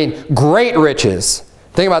 I mean, great riches.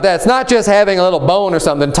 Think about that. It's not just having a little bone or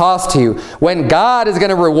something tossed to you. When God is going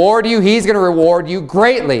to reward you, He's going to reward you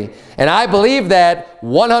greatly. And I believe that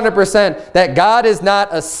 100%, that God is not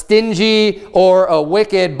a stingy or a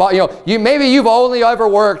wicked boss. You know, maybe you've only ever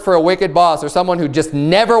worked for a wicked boss or someone who just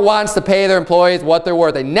never wants to pay their employees what they're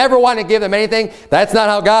worth. They never want to give them anything. That's not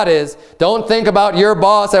how God is. Don't think about your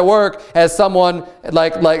boss at work as someone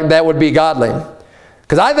like that would be godly.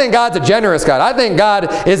 Because I think God's a generous God. I think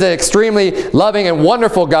God is an extremely loving and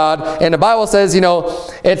wonderful God. And the Bible says, you know,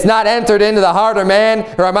 it's not entered into the heart of man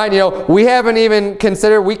or our mind. You know, we haven't even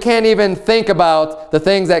considered, we can't even think about the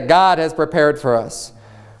things that God has prepared for us.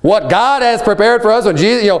 What God has prepared for us when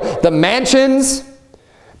Jesus, you know, the mansions,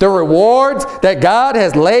 the rewards that God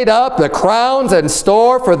has laid up, the crowns in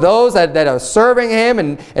store for those that are serving Him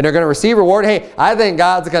and are going to receive reward. Hey, I think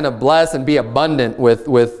God's going to bless and be abundant with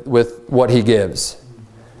what He gives.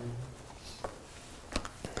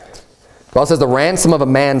 Paul says, the ransom of a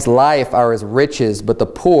man's life are his riches, but the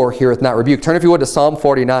poor heareth not rebuke. Turn, if you would, to Psalm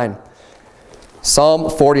 49. Psalm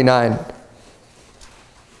 49.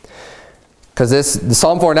 Because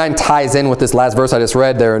Psalm 49 ties in with this last verse I just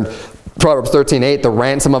read there in Proverbs 13:8. The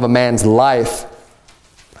ransom of a man's life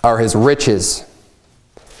are his riches.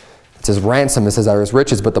 It says ransom, it says are his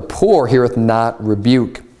riches, but the poor heareth not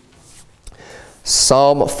rebuke.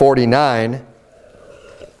 Psalm 49.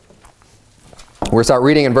 We're going to start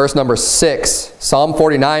reading in verse number 6. Psalm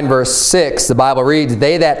 49, verse 6, the Bible reads,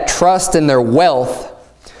 they that trust in their wealth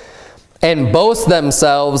and boast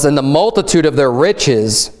themselves in the multitude of their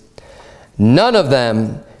riches, none of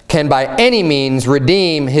them can by any means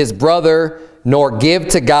redeem his brother, nor give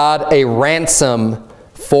to God a ransom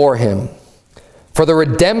for him. For the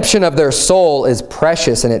redemption of their soul is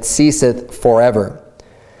precious, and it ceaseth forever,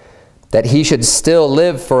 that he should still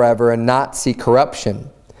live forever and not see corruption.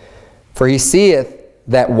 For he seeth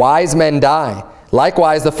that wise men die.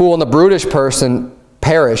 Likewise the fool and the brutish person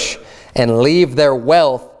perish, and leave their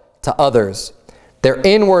wealth to others. Their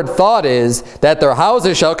inward thought is that their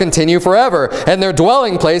houses shall continue forever, and their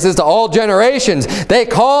dwelling places to all generations. They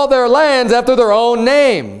call their lands after their own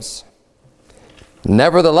names.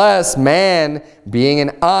 Nevertheless, man, being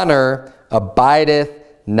in honor, abideth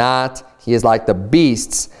not. He is like the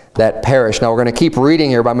beasts that perish. Now we're going to keep reading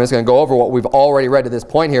here, but I'm just going to go over what we've already read to this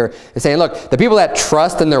point here. It's saying, look, the people that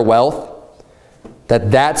trust in their wealth,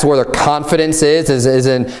 that's where their confidence is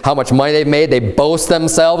in how much money they've made. They boast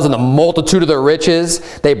themselves in the multitude of their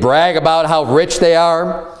riches. They brag about how rich they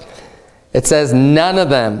are. It says none of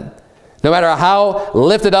them, no matter how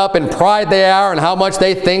lifted up in pride they are and how much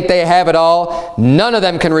they think they have it all, none of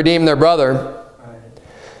them can redeem their brother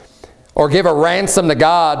or give a ransom to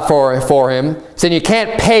God for him. Saying you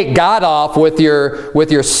can't pay God off with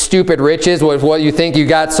your stupid riches, with what you think you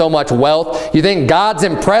got so much wealth. You think God's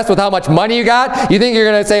impressed with how much money you got? You think you're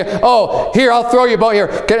going to say, oh, here, I'll throw you a boat here.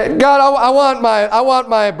 God, I want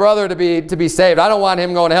my brother to be saved. I don't want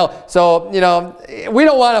him going to hell. So, you know, we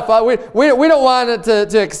don't want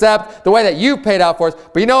to accept the way that you paid out for us.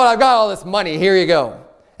 But you know what? I've got all this money. Here you go.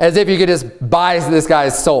 As if you could just buy this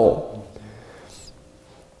guy's soul.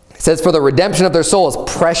 It says, for the redemption of their soul is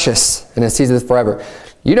precious, and it ceases forever.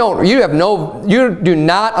 You do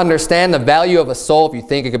not understand the value of a soul if you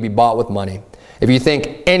think it could be bought with money. If you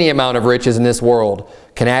think any amount of riches in this world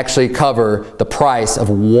can actually cover the price of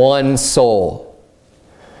one soul.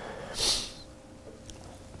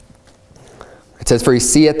 It says, for he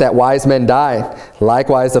seeth that wise men die,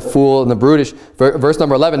 likewise the fool and the brutish. Verse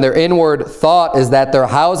number 11, their inward thought is that their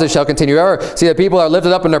houses shall continue ever. See, the people are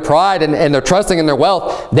lifted up in their pride and they're trusting in their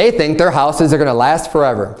wealth. They think their houses are going to last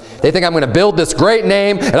forever. They think, I'm going to build this great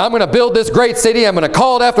name, and I'm going to build this great city. I'm going to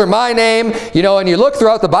call it after my name. You know, and you look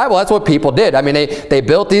throughout the Bible, that's what people did. I mean, they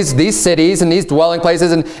built these cities and these dwelling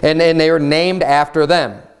places, and they were named after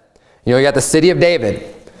them. You know, you got the city of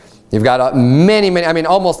David. You've got many, I mean,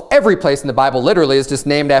 almost every place in the Bible literally is just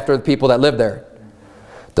named after the people that lived there.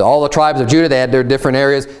 All the tribes of Judah, they had their different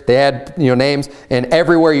areas. They had, you know, names, and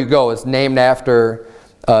everywhere you go is named after,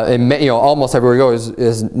 you know, almost everywhere you go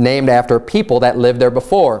is named after people that lived there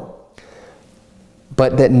before.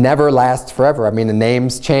 But that never lasts forever. I mean, the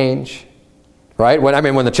names change, right? When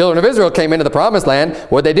the children of Israel came into the promised land,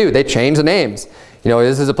 what did they do? They changed the names. You know,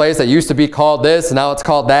 this is a place that used to be called this, and now it's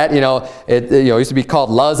called that. You know, it used to be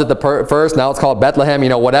called Luz at the first, now it's called Bethlehem, you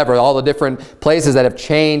know, whatever. All the different places that have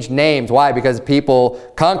changed names. Why? Because people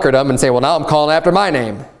conquered them and say, well, now I'm calling after my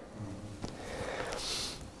name.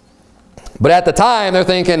 But at the time, they're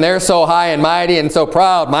thinking they're so high and mighty and so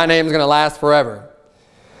proud, my name's going to last forever.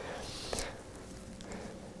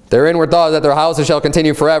 Their inward thought is that their houses shall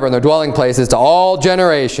continue forever, and their dwelling places to all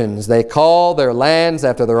generations. They call their lands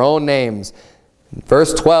after their own names.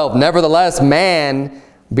 Verse 12, nevertheless, man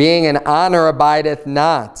being in honor abideth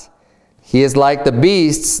not. He is like the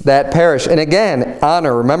beasts that perish. And again,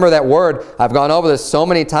 honor. Remember that word. I've gone over this so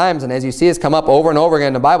many times, and as you see it's come up over and over again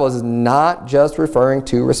in the Bible. This is not just referring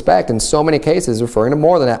to respect. In so many cases, referring to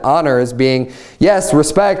more than that. Honor is being, yes,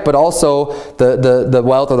 respect, but also the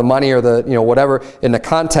wealth or the money or the, you know, whatever in the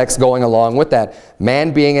context going along with that.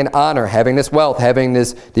 Man being in honor, having this wealth, having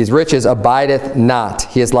these riches, abideth not.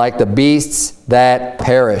 He is like the beasts that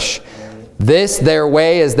perish. This their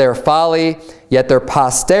way is their folly, yet their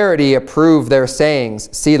posterity approve their sayings.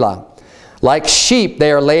 Selah. Like sheep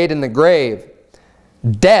they are laid in the grave.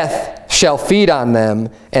 Death shall feed on them,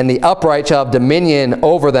 and the upright shall have dominion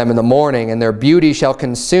over them in the morning, and their beauty shall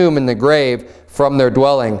consume in the grave from their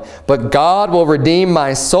dwelling. But God will redeem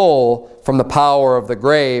my soul from the power of the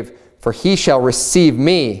grave, for he shall receive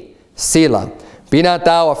me. Selah. Be not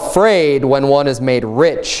thou afraid when one is made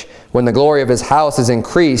rich, when the glory of his house is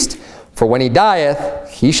increased. For when he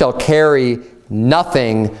dieth, he shall carry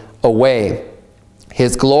nothing away.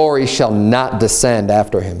 His glory shall not descend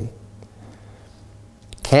after him.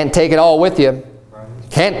 Can't take it all with you.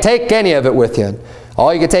 Can't take any of it with you.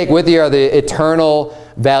 All you can take with you are the eternal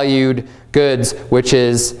valued goods, which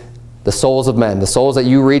is the souls of men, the souls that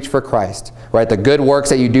you reach for Christ. Right? The good works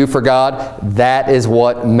that you do for God, that is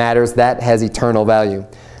what matters. That has eternal value.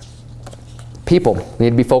 People. We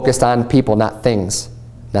need to be focused on people, not things.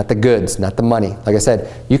 Not the goods, not the money. Like I said,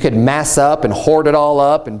 you could mass up and hoard it all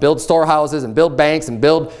up and build storehouses and build banks and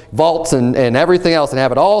build vaults and everything else and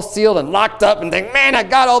have it all sealed and locked up and think, man, I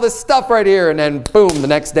got all this stuff right here. And then boom, the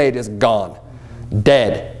next day just gone.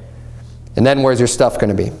 Dead. And then where's your stuff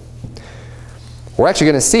going to be? We're actually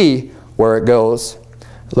going to see where it goes.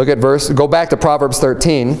 Look at go back to Proverbs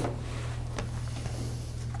 13.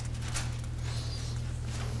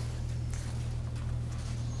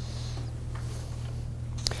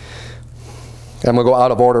 I'm going to go out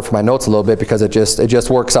of order for my notes a little bit because it just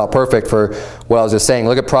works out perfect for what I was just saying.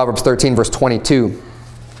 Look at Proverbs 13, verse 22.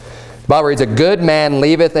 The Bible reads, a good man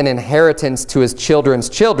leaveth an inheritance to his children's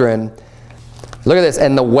children. Look at this.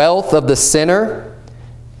 And the wealth of the sinner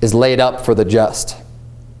is laid up for the just.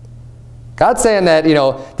 God's saying that, you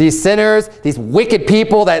know, these sinners, these wicked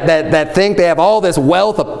people that think they have all this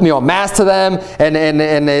wealth, you know, amassed to them,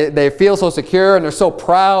 and they feel so secure and they're so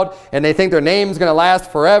proud and they think their name's going to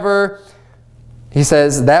last forever. He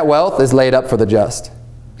says that wealth is laid up for the just.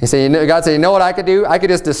 He said, God said, you know what I could do? I could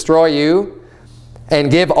just destroy you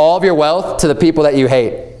and give all of your wealth to the people that you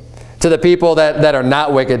hate, to the people that are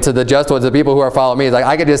not wicked, to the just ones, the people who are following me. He's like,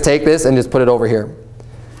 I could just take this and just put it over here.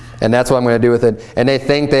 And that's what I'm going to do with it. And they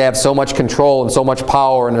think they have so much control and so much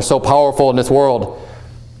power and they're so powerful in this world.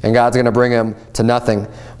 And God's going to bring them to nothing.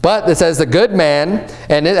 But it says the good man,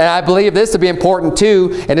 and I believe this to be important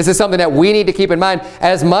too, and this is something that we need to keep in mind.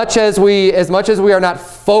 As much as we are not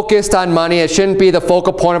focused on money, it shouldn't be the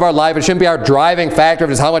focal point of our life. It shouldn't be our driving factor of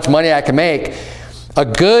just how much money I can make. A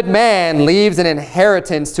good man leaves an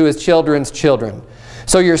inheritance to his children's children.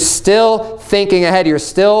 So you're still thinking ahead. You're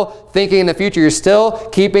still thinking in the future. You're still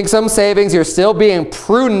keeping some savings. You're still being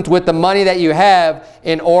prudent with the money that you have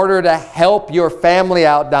in order to help your family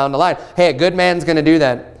out down the line. Hey, a good man's going to do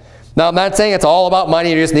that. Now, I'm not saying it's all about money.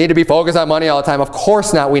 You just need to be focused on money all the time. Of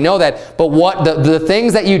course not. We know that. But what the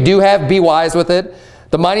things that you do have, be wise with it.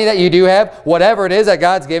 The money that you do have, whatever it is that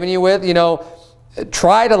God's given you with, you know,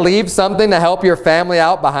 try to leave something to help your family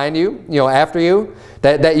out behind you, after you,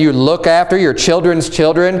 that you look after your children's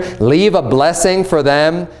children. Leave a blessing for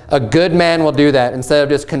them. A good man will do that instead of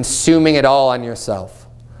just consuming it all on yourself.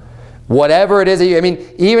 Whatever it is,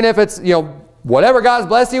 even if it's, whatever God's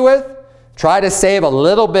blessed you with, try to save a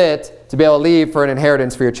little bit to be able to leave for an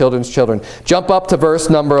inheritance for your children's children. Jump up to verse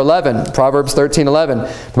number 11, Proverbs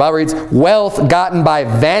 13:11. The Bible reads, wealth gotten by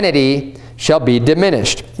vanity shall be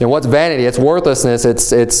diminished. And what's vanity? It's worthlessness.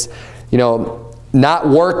 It's not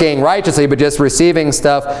working righteously, but just receiving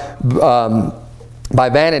stuff by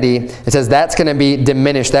vanity. It says that's going to be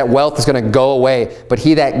diminished. That wealth is going to go away. But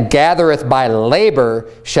he that gathereth by labor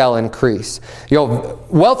shall increase.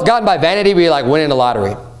 Wealth gotten by vanity would be like winning the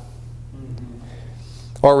lottery.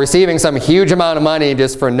 Or receiving some huge amount of money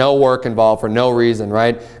just for no work involved, for no reason,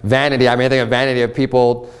 right? Vanity, I think of vanity of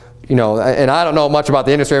people, and I don't know much about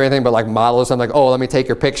the industry or anything, but like models, something like, oh, let me take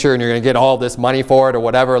your picture and you're going to get all this money for it or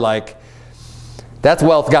whatever. Like, that's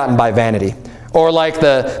wealth gotten by vanity. Or like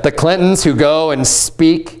the Clintons who go and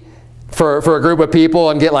speak for a group of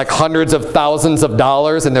people and get like hundreds of thousands of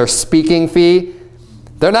dollars in their speaking fee.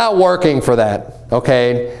 They're not working for that,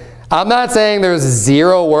 okay? I'm not saying there's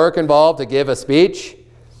zero work involved to give a speech,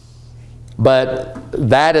 but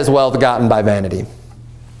that is wealth gotten by vanity.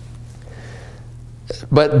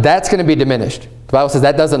 But that's going to be diminished. The Bible says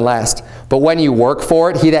that doesn't last. But when you work for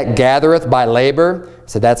it, he that gathereth by labor,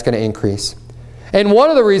 so that's going to increase. And one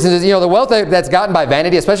of the reasons is, the wealth that's gotten by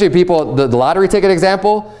vanity, especially people, the lottery ticket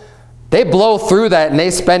example, they blow through that and they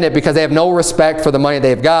spend it because they have no respect for the money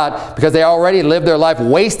they've got, because they already live their life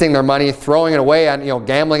wasting their money, throwing it away on,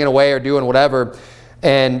 gambling it away or doing whatever,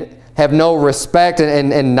 and have no respect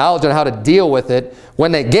and knowledge on how to deal with it.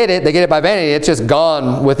 When they get it by vanity. It's just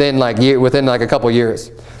gone within like a couple years.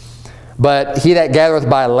 But he that gathereth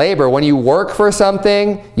by labor, when you work for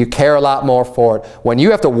something, you care a lot more for it. When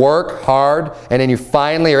you have to work hard and then you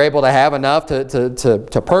finally are able to have enough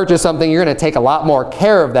to purchase something, you're going to take a lot more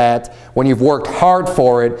care of that when you've worked hard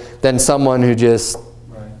for it than someone who just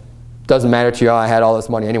doesn't matter to you. Oh, I had all this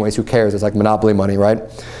money anyways, who cares? It's like monopoly money, right?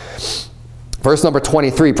 Verse number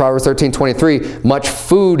 23, Proverbs 13:23, much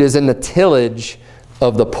food is in the tillage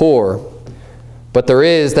of the poor, but there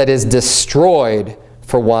is that is destroyed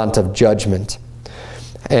for want of judgment.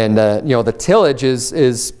 And the tillage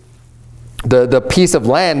is the piece of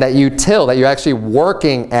land that you till, that you're actually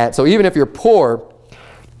working at. So even if you're poor,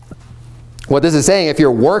 what this is saying, if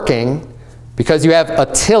you're working, because you have a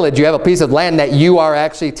tillage, you have a piece of land that you are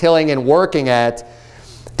actually tilling and working at,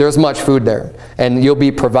 there's much food there, and you'll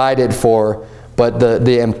be provided for. But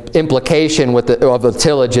the implication of the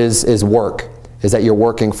tillage is work, is that you're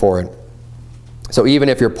working for it. So even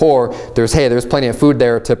if you're poor, there's plenty of food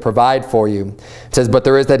there to provide for you. It says, but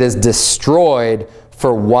there is that is destroyed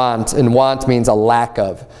for want, and want means a lack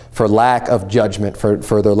of, for lack of judgment, for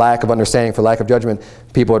their lack of understanding, for lack of judgment.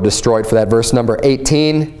 People are destroyed for that. Verse number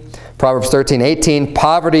 18. Proverbs 13:18,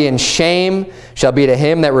 poverty and shame shall be to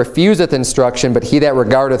him that refuseth instruction, but he that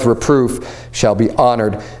regardeth reproof shall be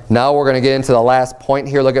honored. Now we're going to get into the last point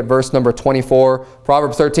here. Look at verse number 24.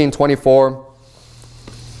 Proverbs 13:24.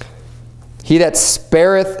 He that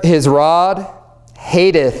spareth his rod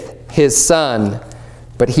hateth his son,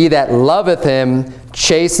 but he that loveth him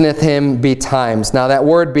chasteneth him betimes. Now that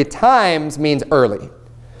word betimes means early.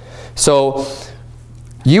 So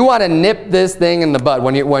you want to nip this thing in the bud.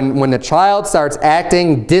 When the child starts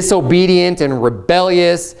acting disobedient and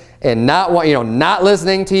rebellious and not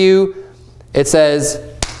listening to you, it says,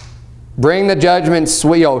 bring the judgment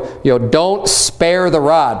sweet. Don't spare the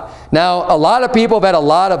rod. Now, a lot of people have had a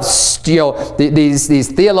lot of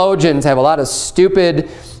these theologians have a lot of stupid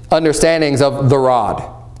understandings of the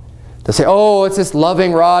rod. They say, oh, it's this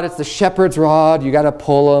loving rod. It's the shepherd's rod. You got to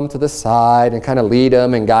pull them to the side and kind of lead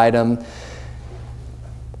them and guide them.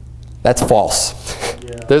 That's false.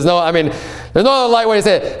 Yeah. There's no other light way to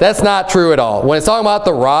say it. That's not true at all. When it's talking about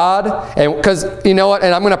the rod, and because you know what,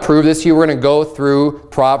 and I'm going to prove this to you. We're going to go through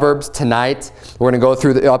Proverbs tonight. We're going to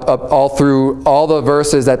go through all the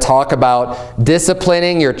verses that talk about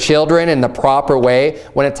disciplining your children in the proper way.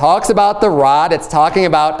 When it talks about the rod, it's talking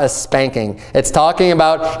about a spanking. It's talking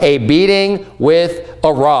about a beating with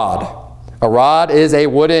a rod. A rod is a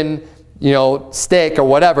wooden stick or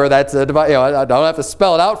whatever. That's I don't have to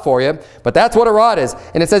spell it out for you, but that's what a rod is.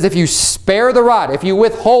 And it says if you spare the rod, if you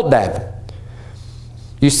withhold that,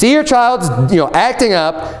 you see your child's acting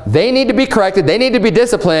up, they need to be corrected, they need to be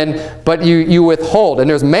disciplined, but you withhold. And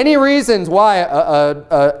there's many reasons why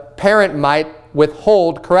a parent might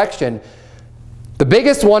withhold correction. The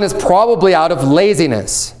biggest one is probably out of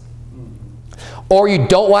laziness, or you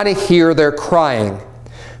don't want to hear their crying.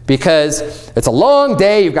 because it's a long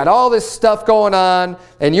day, you've got all this stuff going on,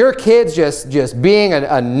 and your kid's just being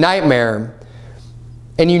a nightmare,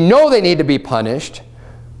 and you know they need to be punished,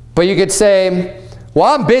 but you could say,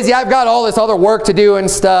 well, I'm busy, I've got all this other work to do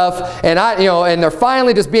and stuff, and and they're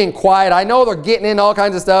finally just being quiet. I know they're getting in all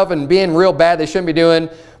kinds of stuff and being real bad they shouldn't be doing,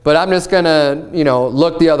 but I'm just going to,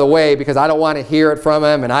 look the other way because I don't want to hear it from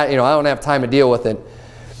him, and I don't have time to deal with it.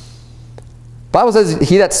 The Bible says,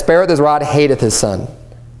 he that spareth his rod hateth his son.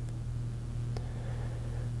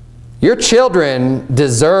 Your children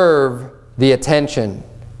deserve the attention,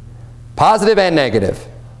 positive and negative.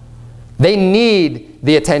 They need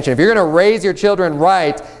the attention. If you're going to raise your children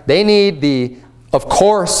right, they need of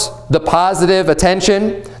course, the positive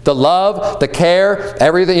attention, the love, the care,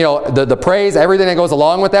 everything, the praise, everything that goes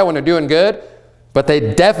along with that when they're doing good. But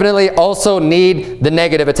they definitely also need the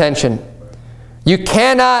negative attention. You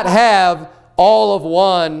cannot have all of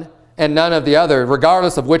one and none of the other,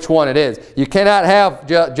 regardless of which one it is. You cannot have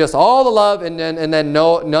just all the love and then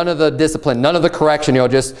none of the discipline, none of the correction,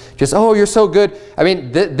 just oh, you're so good. I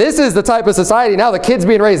mean, this is the type of society now, the kids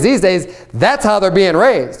being raised these days, that's how they're being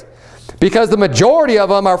raised. Because the majority of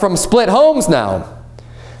them are from split homes now.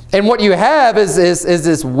 And what you have is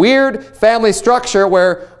this weird family structure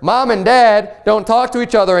where mom and dad don't talk to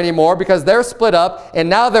each other anymore because they're split up, and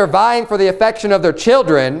now they're vying for the affection of their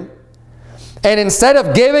children. And instead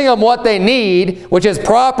of giving them what they need, which is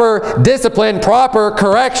proper discipline, proper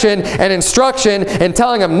correction and instruction, and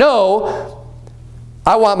telling them, no,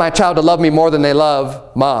 I want my child to love me more than they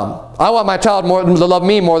love mom. I want my child to love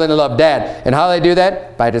me more than they love dad. And how do they do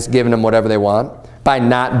that? By just giving them whatever they want, by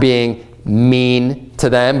not being mean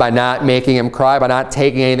to them, by not making them cry, by not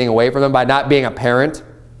taking anything away from them, by not being a parent,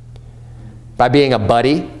 by being a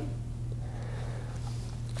buddy.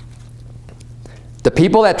 The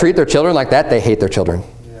people that treat their children like that, they hate their children.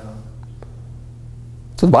 Yeah.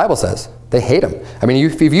 That's what the Bible says. They hate them. I mean,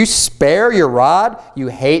 if you spare your rod, you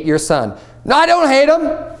hate your son. No, I don't hate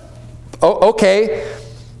him. Oh, okay.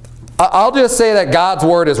 I'll just say that God's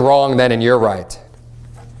word is wrong then and you're right.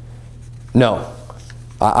 No.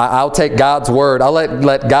 I'll take God's word. I'll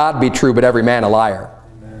let God be true, but every man a liar.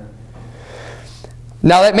 Amen.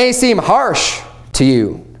 Now, that may seem harsh to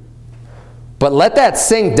you, but let that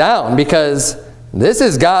sink down, because this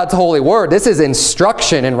is God's holy word. This is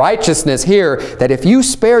instruction and righteousness here, that if you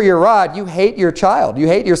spare your rod, you hate your child. You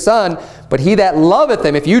hate your son, but he that loveth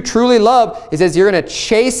him, if you truly love, it says you're going to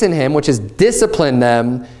chasten him, which is discipline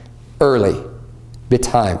them early,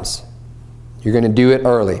 betimes. You're going to do it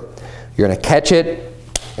early. You're going to catch it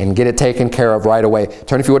and get it taken care of right away.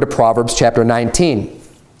 Turn, if you would, to Proverbs chapter 19.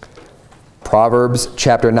 Proverbs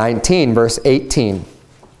chapter 19, verse 18.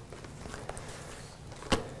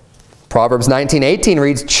 Proverbs 19:18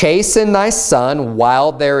 reads, chasten thy son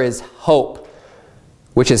while there is hope,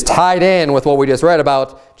 which is tied in with what we just read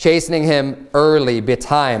about chastening him early,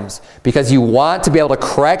 betimes, because you want to be able to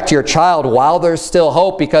correct your child while there's still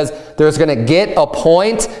hope, because there's going to get a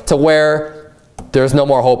point to where there's no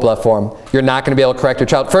more hope left for him. You're not going to be able to correct your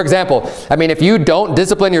child. For example, I mean, if you don't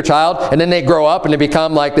discipline your child and then they grow up and they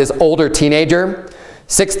become like this older teenager,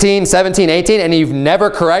 16, 17, 18, and you've never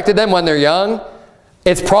corrected them when they're young,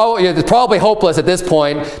 it's probably hopeless at this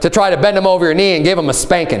point to try to bend them over your knee and give them a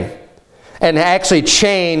spanking and actually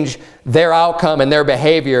change their outcome and their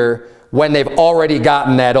behavior when they've already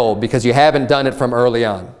gotten that old, because you haven't done it from early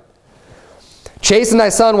on. Chasten thy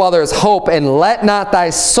son while there is hope, and let not thy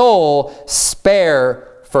soul spare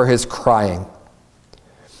for his crying.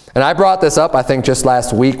 And I brought this up, I think, just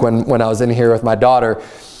last week when I was in here with my daughter.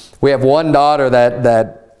 We have one daughter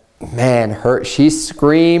that man, she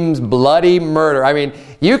screams bloody murder. I mean,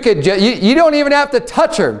 you don't even have to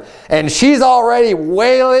touch her, and she's already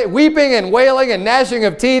weeping and wailing and gnashing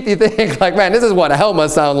of teeth. You think, like, man, this is what hell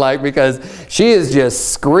must sound like, because she is just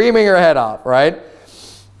screaming her head off, right?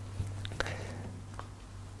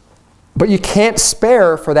 But you can't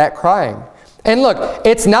spare for that crying. And look,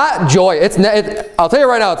 it's not joy. I'll tell you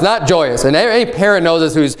right now, it's not joyous. And any parent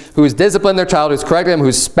knows this who's disciplined their child, who's corrected them,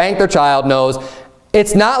 who's spanked their child, knows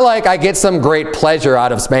it's not like I get some great pleasure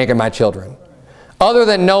out of spanking my children, other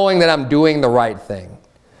than knowing that I'm doing the right thing,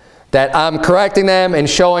 that I'm correcting them and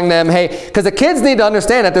showing them, hey, because the kids need to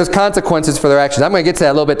understand that there's consequences for their actions. I'm going to get to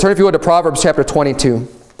that a little bit. Turn, if you would, to Proverbs chapter 22.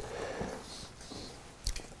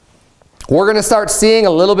 We're going to start seeing a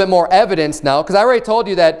little bit more evidence now, because I already told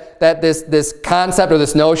you that this concept or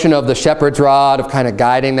this notion of the shepherd's rod, of kind of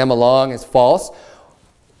guiding them along, is false.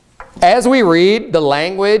 As we read the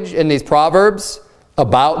language in these Proverbs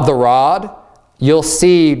about the rod, you'll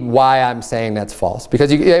see why I'm saying that's false. Because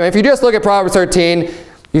if you just look at Proverbs 13,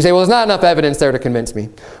 You say, well, there's not enough evidence there to convince me.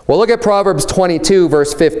 Well, look at Proverbs 22,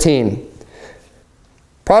 verse 15.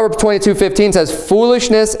 Proverbs 22:15 says,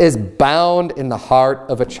 foolishness is bound in the heart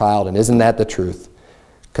of a child. And isn't that the truth?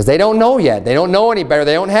 Because they don't know yet. They don't know any better.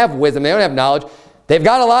 They don't have wisdom. They don't have knowledge. They've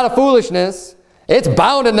got a lot of foolishness. It's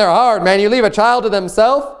bound in their heart, man. You leave a child to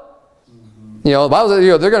themselves, you know,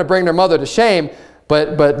 they're going to bring their mother to shame,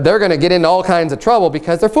 but they're going to get into all kinds of trouble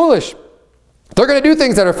because they're foolish. They're going to do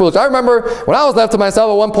things that are foolish. I remember when I was left to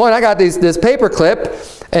myself at one point, I got this paper clip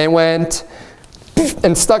and went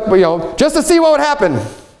and stuck, you know, just to see what would happen.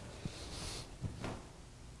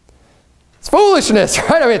 It's foolishness,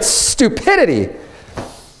 right? I mean, it's stupidity.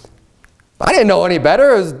 I didn't know any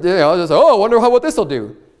better. It was, you know, just, oh, I wonder what this will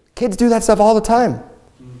do. Kids do that stuff all the time.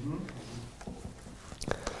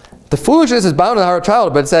 The foolishness is bound in the heart of a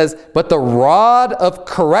child, but it says, but the rod of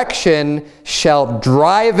correction shall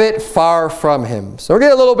drive it far from him. So we're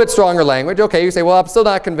getting a little bit stronger language. Okay, you say, well, I'm still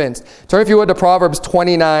not convinced. Turn, if you would, to Proverbs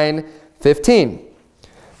 29:15.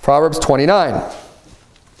 Proverbs 29.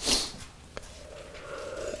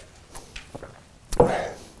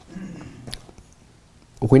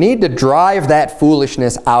 We need to drive that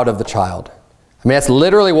foolishness out of the child. I mean, that's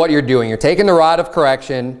literally what you're doing. You're taking the rod of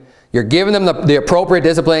correction, you're giving them the appropriate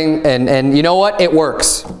discipline, and you know what? It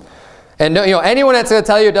works. And you know, anyone that's going to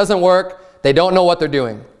tell you it doesn't work, they don't know what they're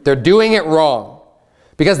doing. They're doing it wrong.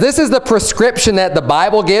 Because this is the prescription that the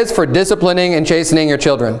Bible gives for disciplining and chastening your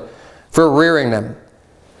children, for rearing them.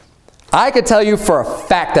 I could tell you for a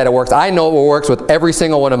fact that it works. I know it works with every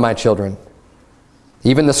single one of my children,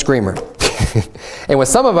 even the screamer. And with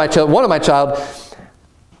some of my children, one of my child,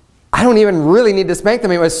 I don't even really need to spank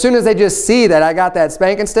them. As soon as they just see that I got that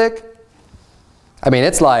spanking stick, I mean,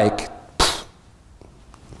 it's like,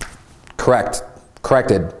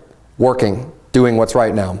 corrected, working, doing what's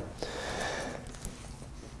right now.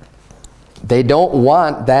 They don't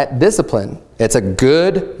want that discipline. It's a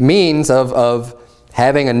good means of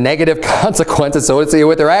having a negative consequence, so it's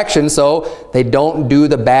with their actions, so they don't do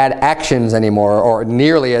the bad actions anymore, or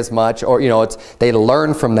nearly as much, or, you know, they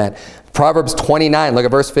learn from that. Proverbs 29, look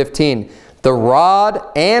at verse 15. The rod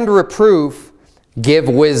and reproof give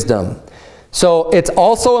wisdom. So it's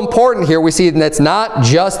also important here, we see that it's not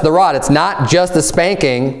just the rod, it's not just the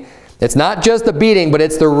spanking, it's not just the beating, but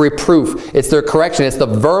it's the reproof, it's the correction, it's the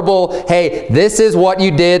verbal, hey, this is what you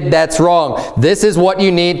did that's wrong, this is what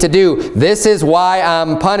you need to do, this is why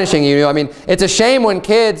I'm punishing you. I mean, it's a shame when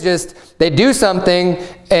kids they do something,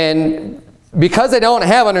 and because they don't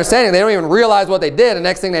have understanding, they don't even realize what they did, and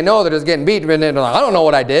next thing they know, they're just getting beat, and they're like, I don't know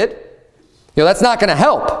what I did. You know, that's not going to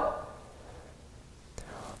help.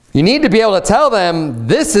 You need to be able to tell them,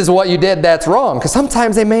 this is what you did that's wrong, because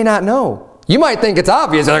sometimes they may not know. You might think it's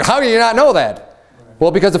obvious. Like, how do you not know that?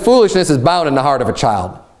 Well, because the foolishness is bound in the heart of a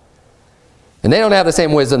child. And they don't have the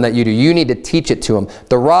same wisdom that you do. You need to teach it to them.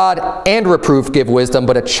 The rod and reproof give wisdom,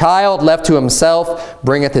 but a child left to himself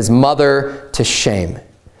bringeth his mother to shame.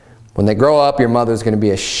 When they grow up, your mother's going to be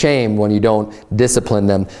ashamed when you don't discipline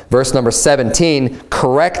them. Verse number 17,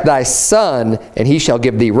 correct thy son, and he shall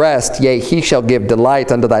give thee rest. Yea, he shall give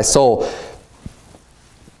delight unto thy soul.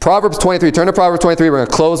 Proverbs 23, turn to Proverbs 23. We're going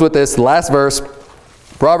to close with this last verse.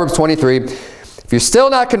 Proverbs 23. If you're still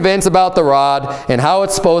not convinced about the rod and how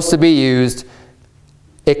it's supposed to be used,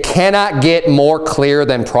 it cannot get more clear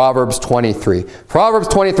than Proverbs 23. Proverbs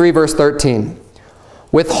 23, verse 13.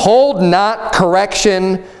 Withhold not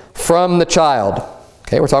correction from the child.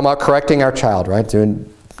 Okay, we're talking about correcting our child, right?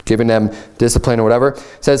 Giving them discipline or whatever.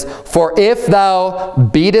 It says, for if thou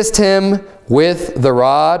beatest him with the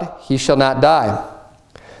rod, he shall not die.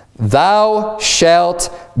 Thou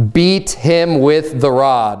shalt beat him with the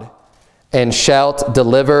rod, and shalt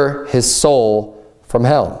deliver his soul from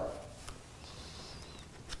hell.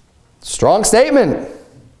 Strong statement.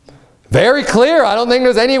 Very clear. I don't think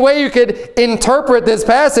there's any way you could interpret this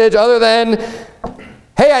passage other than,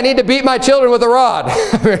 hey, I need to beat my children with a rod.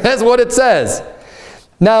 That's what it says.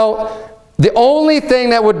 Now, the only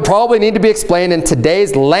thing that would probably need to be explained in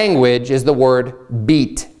today's language is the word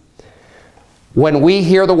beat. When we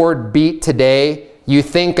hear the word beat today, you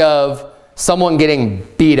think of someone getting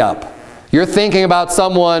beat up. You're thinking about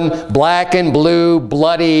someone black and blue,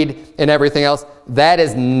 bloodied, and everything else. That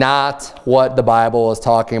is not what the Bible is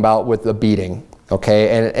talking about with the beating.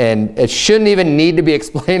 Okay, and it shouldn't even need to be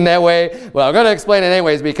explained that way. Well, I'm going to explain it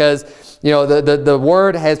anyways because, you know, the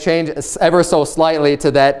word has changed ever so slightly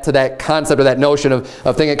to that concept or that notion of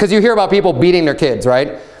thinking. Because you hear about people beating their kids,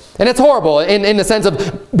 right? And it's horrible in the sense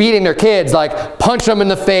of beating their kids, like punching them in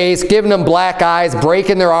the face, giving them black eyes,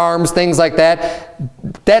 breaking their arms, things like that.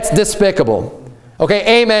 That's despicable.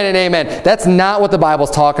 Okay, amen and amen. That's not what the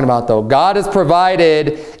Bible's talking about, though. God has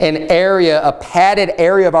provided an area, a padded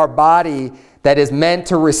area of our body that is meant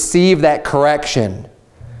to receive that correction,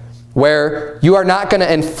 where you are not going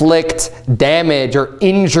to inflict damage or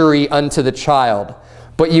injury unto the child,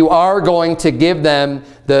 but you are going to give them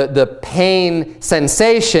the pain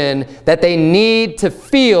sensation that they need to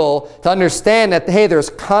feel to understand that, hey, there's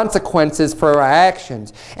consequences for our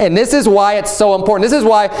actions. And this is why it's so important. This is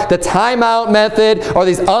why the timeout method or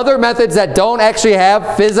these other methods that don't actually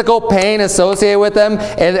have physical pain associated with them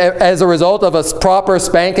and as a result of a proper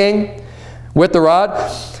spanking with the rod,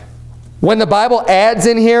 when the Bible adds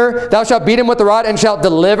in here, thou shalt beat him with the rod and shalt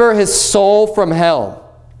deliver his soul from hell.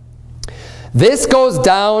 This goes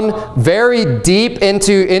down very deep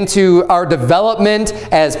into our development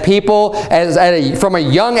as people, from a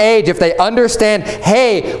young age. If they understand,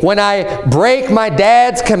 hey, when I break my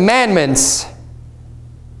dad's commandments,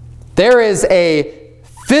 there is a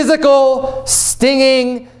physical,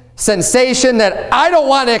 stinging sensation that I don't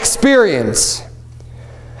want to experience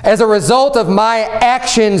as a result of my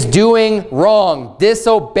actions doing wrong,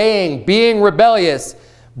 disobeying, being rebellious,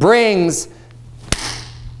 brings,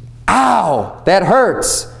 ow, that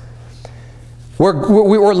hurts.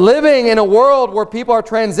 We're living in a world where people are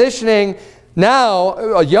transitioning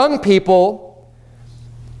now, young people.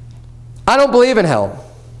 I don't believe in hell.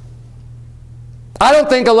 I don't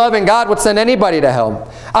think a loving God would send anybody to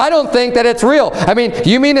hell. I don't think that it's real. I mean,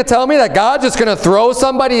 you mean to tell me that God's just going to throw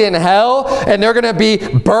somebody in hell and they're going to be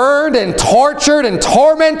burned and tortured and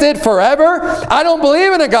tormented forever? I don't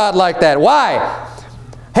believe in a God like that. Why?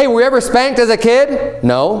 Hey, were you ever spanked as a kid?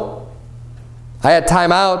 No. I had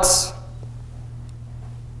timeouts.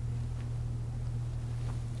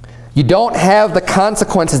 You don't have the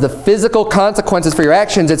consequences, the physical consequences for your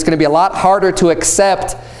actions. It's going to be a lot harder to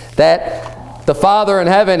accept that the Father in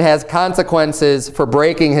heaven has consequences for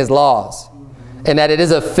breaking his laws, and that it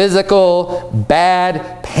is a physical,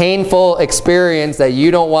 bad, painful experience that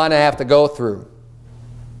you don't want to have to go through.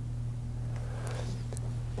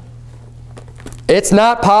 It's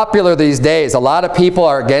not popular these days. A lot of people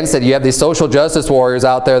are against it. You have these social justice warriors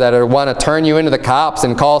out there that want to turn you into the cops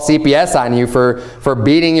and call CPS on you for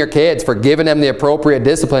beating your kids, for giving them the appropriate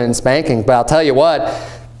discipline and spanking. But I'll tell you what,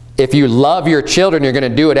 if you love your children, you're going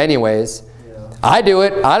to do it anyways. I do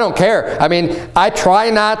it. I don't care. I mean, I try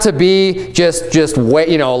not to be just wait,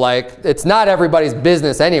 you know, like, it's not everybody's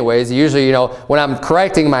business anyways. Usually, you know, when I'm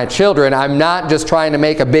correcting my children, I'm not just trying to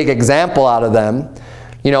make a big example out of them.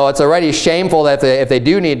 You know, it's already shameful that if they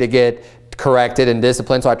do need to get corrected and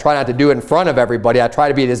disciplined, so I try not to do it in front of everybody. I try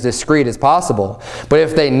to be as discreet as possible. But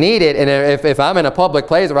if they need it, and if I'm in a public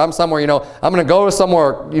place or I'm somewhere, you know, I'm going to go to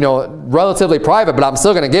somewhere, you know, relatively private, but I'm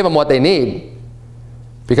still going to give them what they need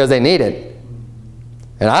because they need it.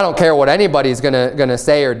 And I don't care what anybody's gonna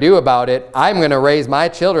say or do about it. I'm going to raise my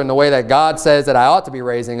children the way that God says that I ought to be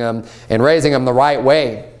raising them, and raising them the right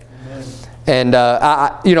way. Amen. And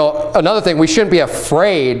you know, another thing, we shouldn't be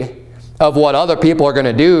afraid of what other people are going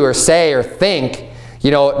to do or say or think.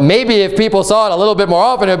 You know, maybe if people saw it a little bit more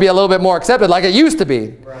often, it would be a little bit more accepted like it used to be.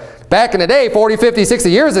 Right. Back in the day, 40, 50,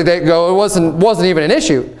 60 years ago, it wasn't even an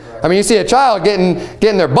issue. Right. I mean, you see a child getting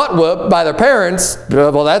their butt whooped by their parents,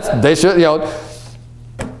 well, they should, you know,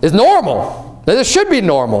 it's normal. This should be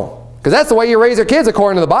normal, because that's the way you raise your kids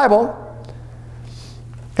according to the Bible.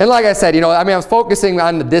 And like I said, you know, I mean, I was focusing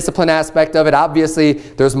on the discipline aspect of it. Obviously,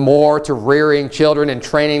 there's more to rearing children and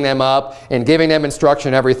training them up and giving them instruction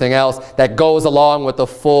and everything else that goes along with the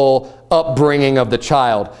full upbringing of the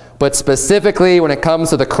child. But specifically, when it comes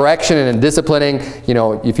to the correction and disciplining, you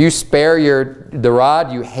know, if you spare the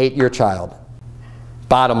rod, you hate your child.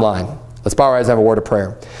 Bottom line. Let's bow our eyes and have a word of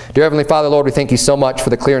prayer. Dear Heavenly Father, Lord, we thank you so much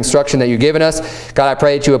for the clear instruction that you've given us. God, I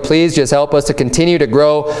pray that you would please just help us to continue to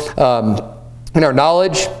grow in our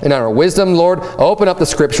knowledge and in our wisdom, Lord. Open up the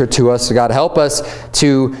Scripture to us. God, help us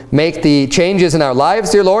to make the changes in our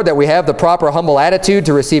lives, dear Lord, that we have the proper humble attitude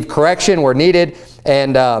to receive correction where needed.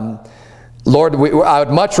 And Lord, I would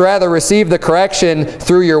much rather receive the correction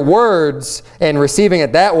through your words and receiving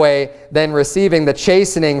it that way than receiving the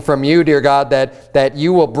chastening from you, dear God, that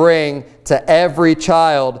you will bring to every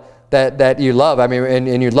child that you love. I mean,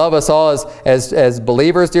 and you love us all as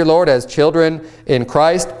believers, dear Lord, as children in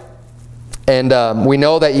Christ. And we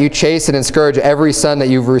know that you chasten and scourge every son that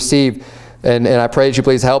you've received. And I pray that you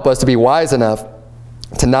please help us to be wise enough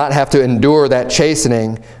to not have to endure that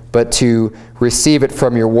chastening, but to receive it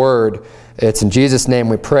from your word. It's in Jesus' name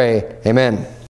we pray. Amen.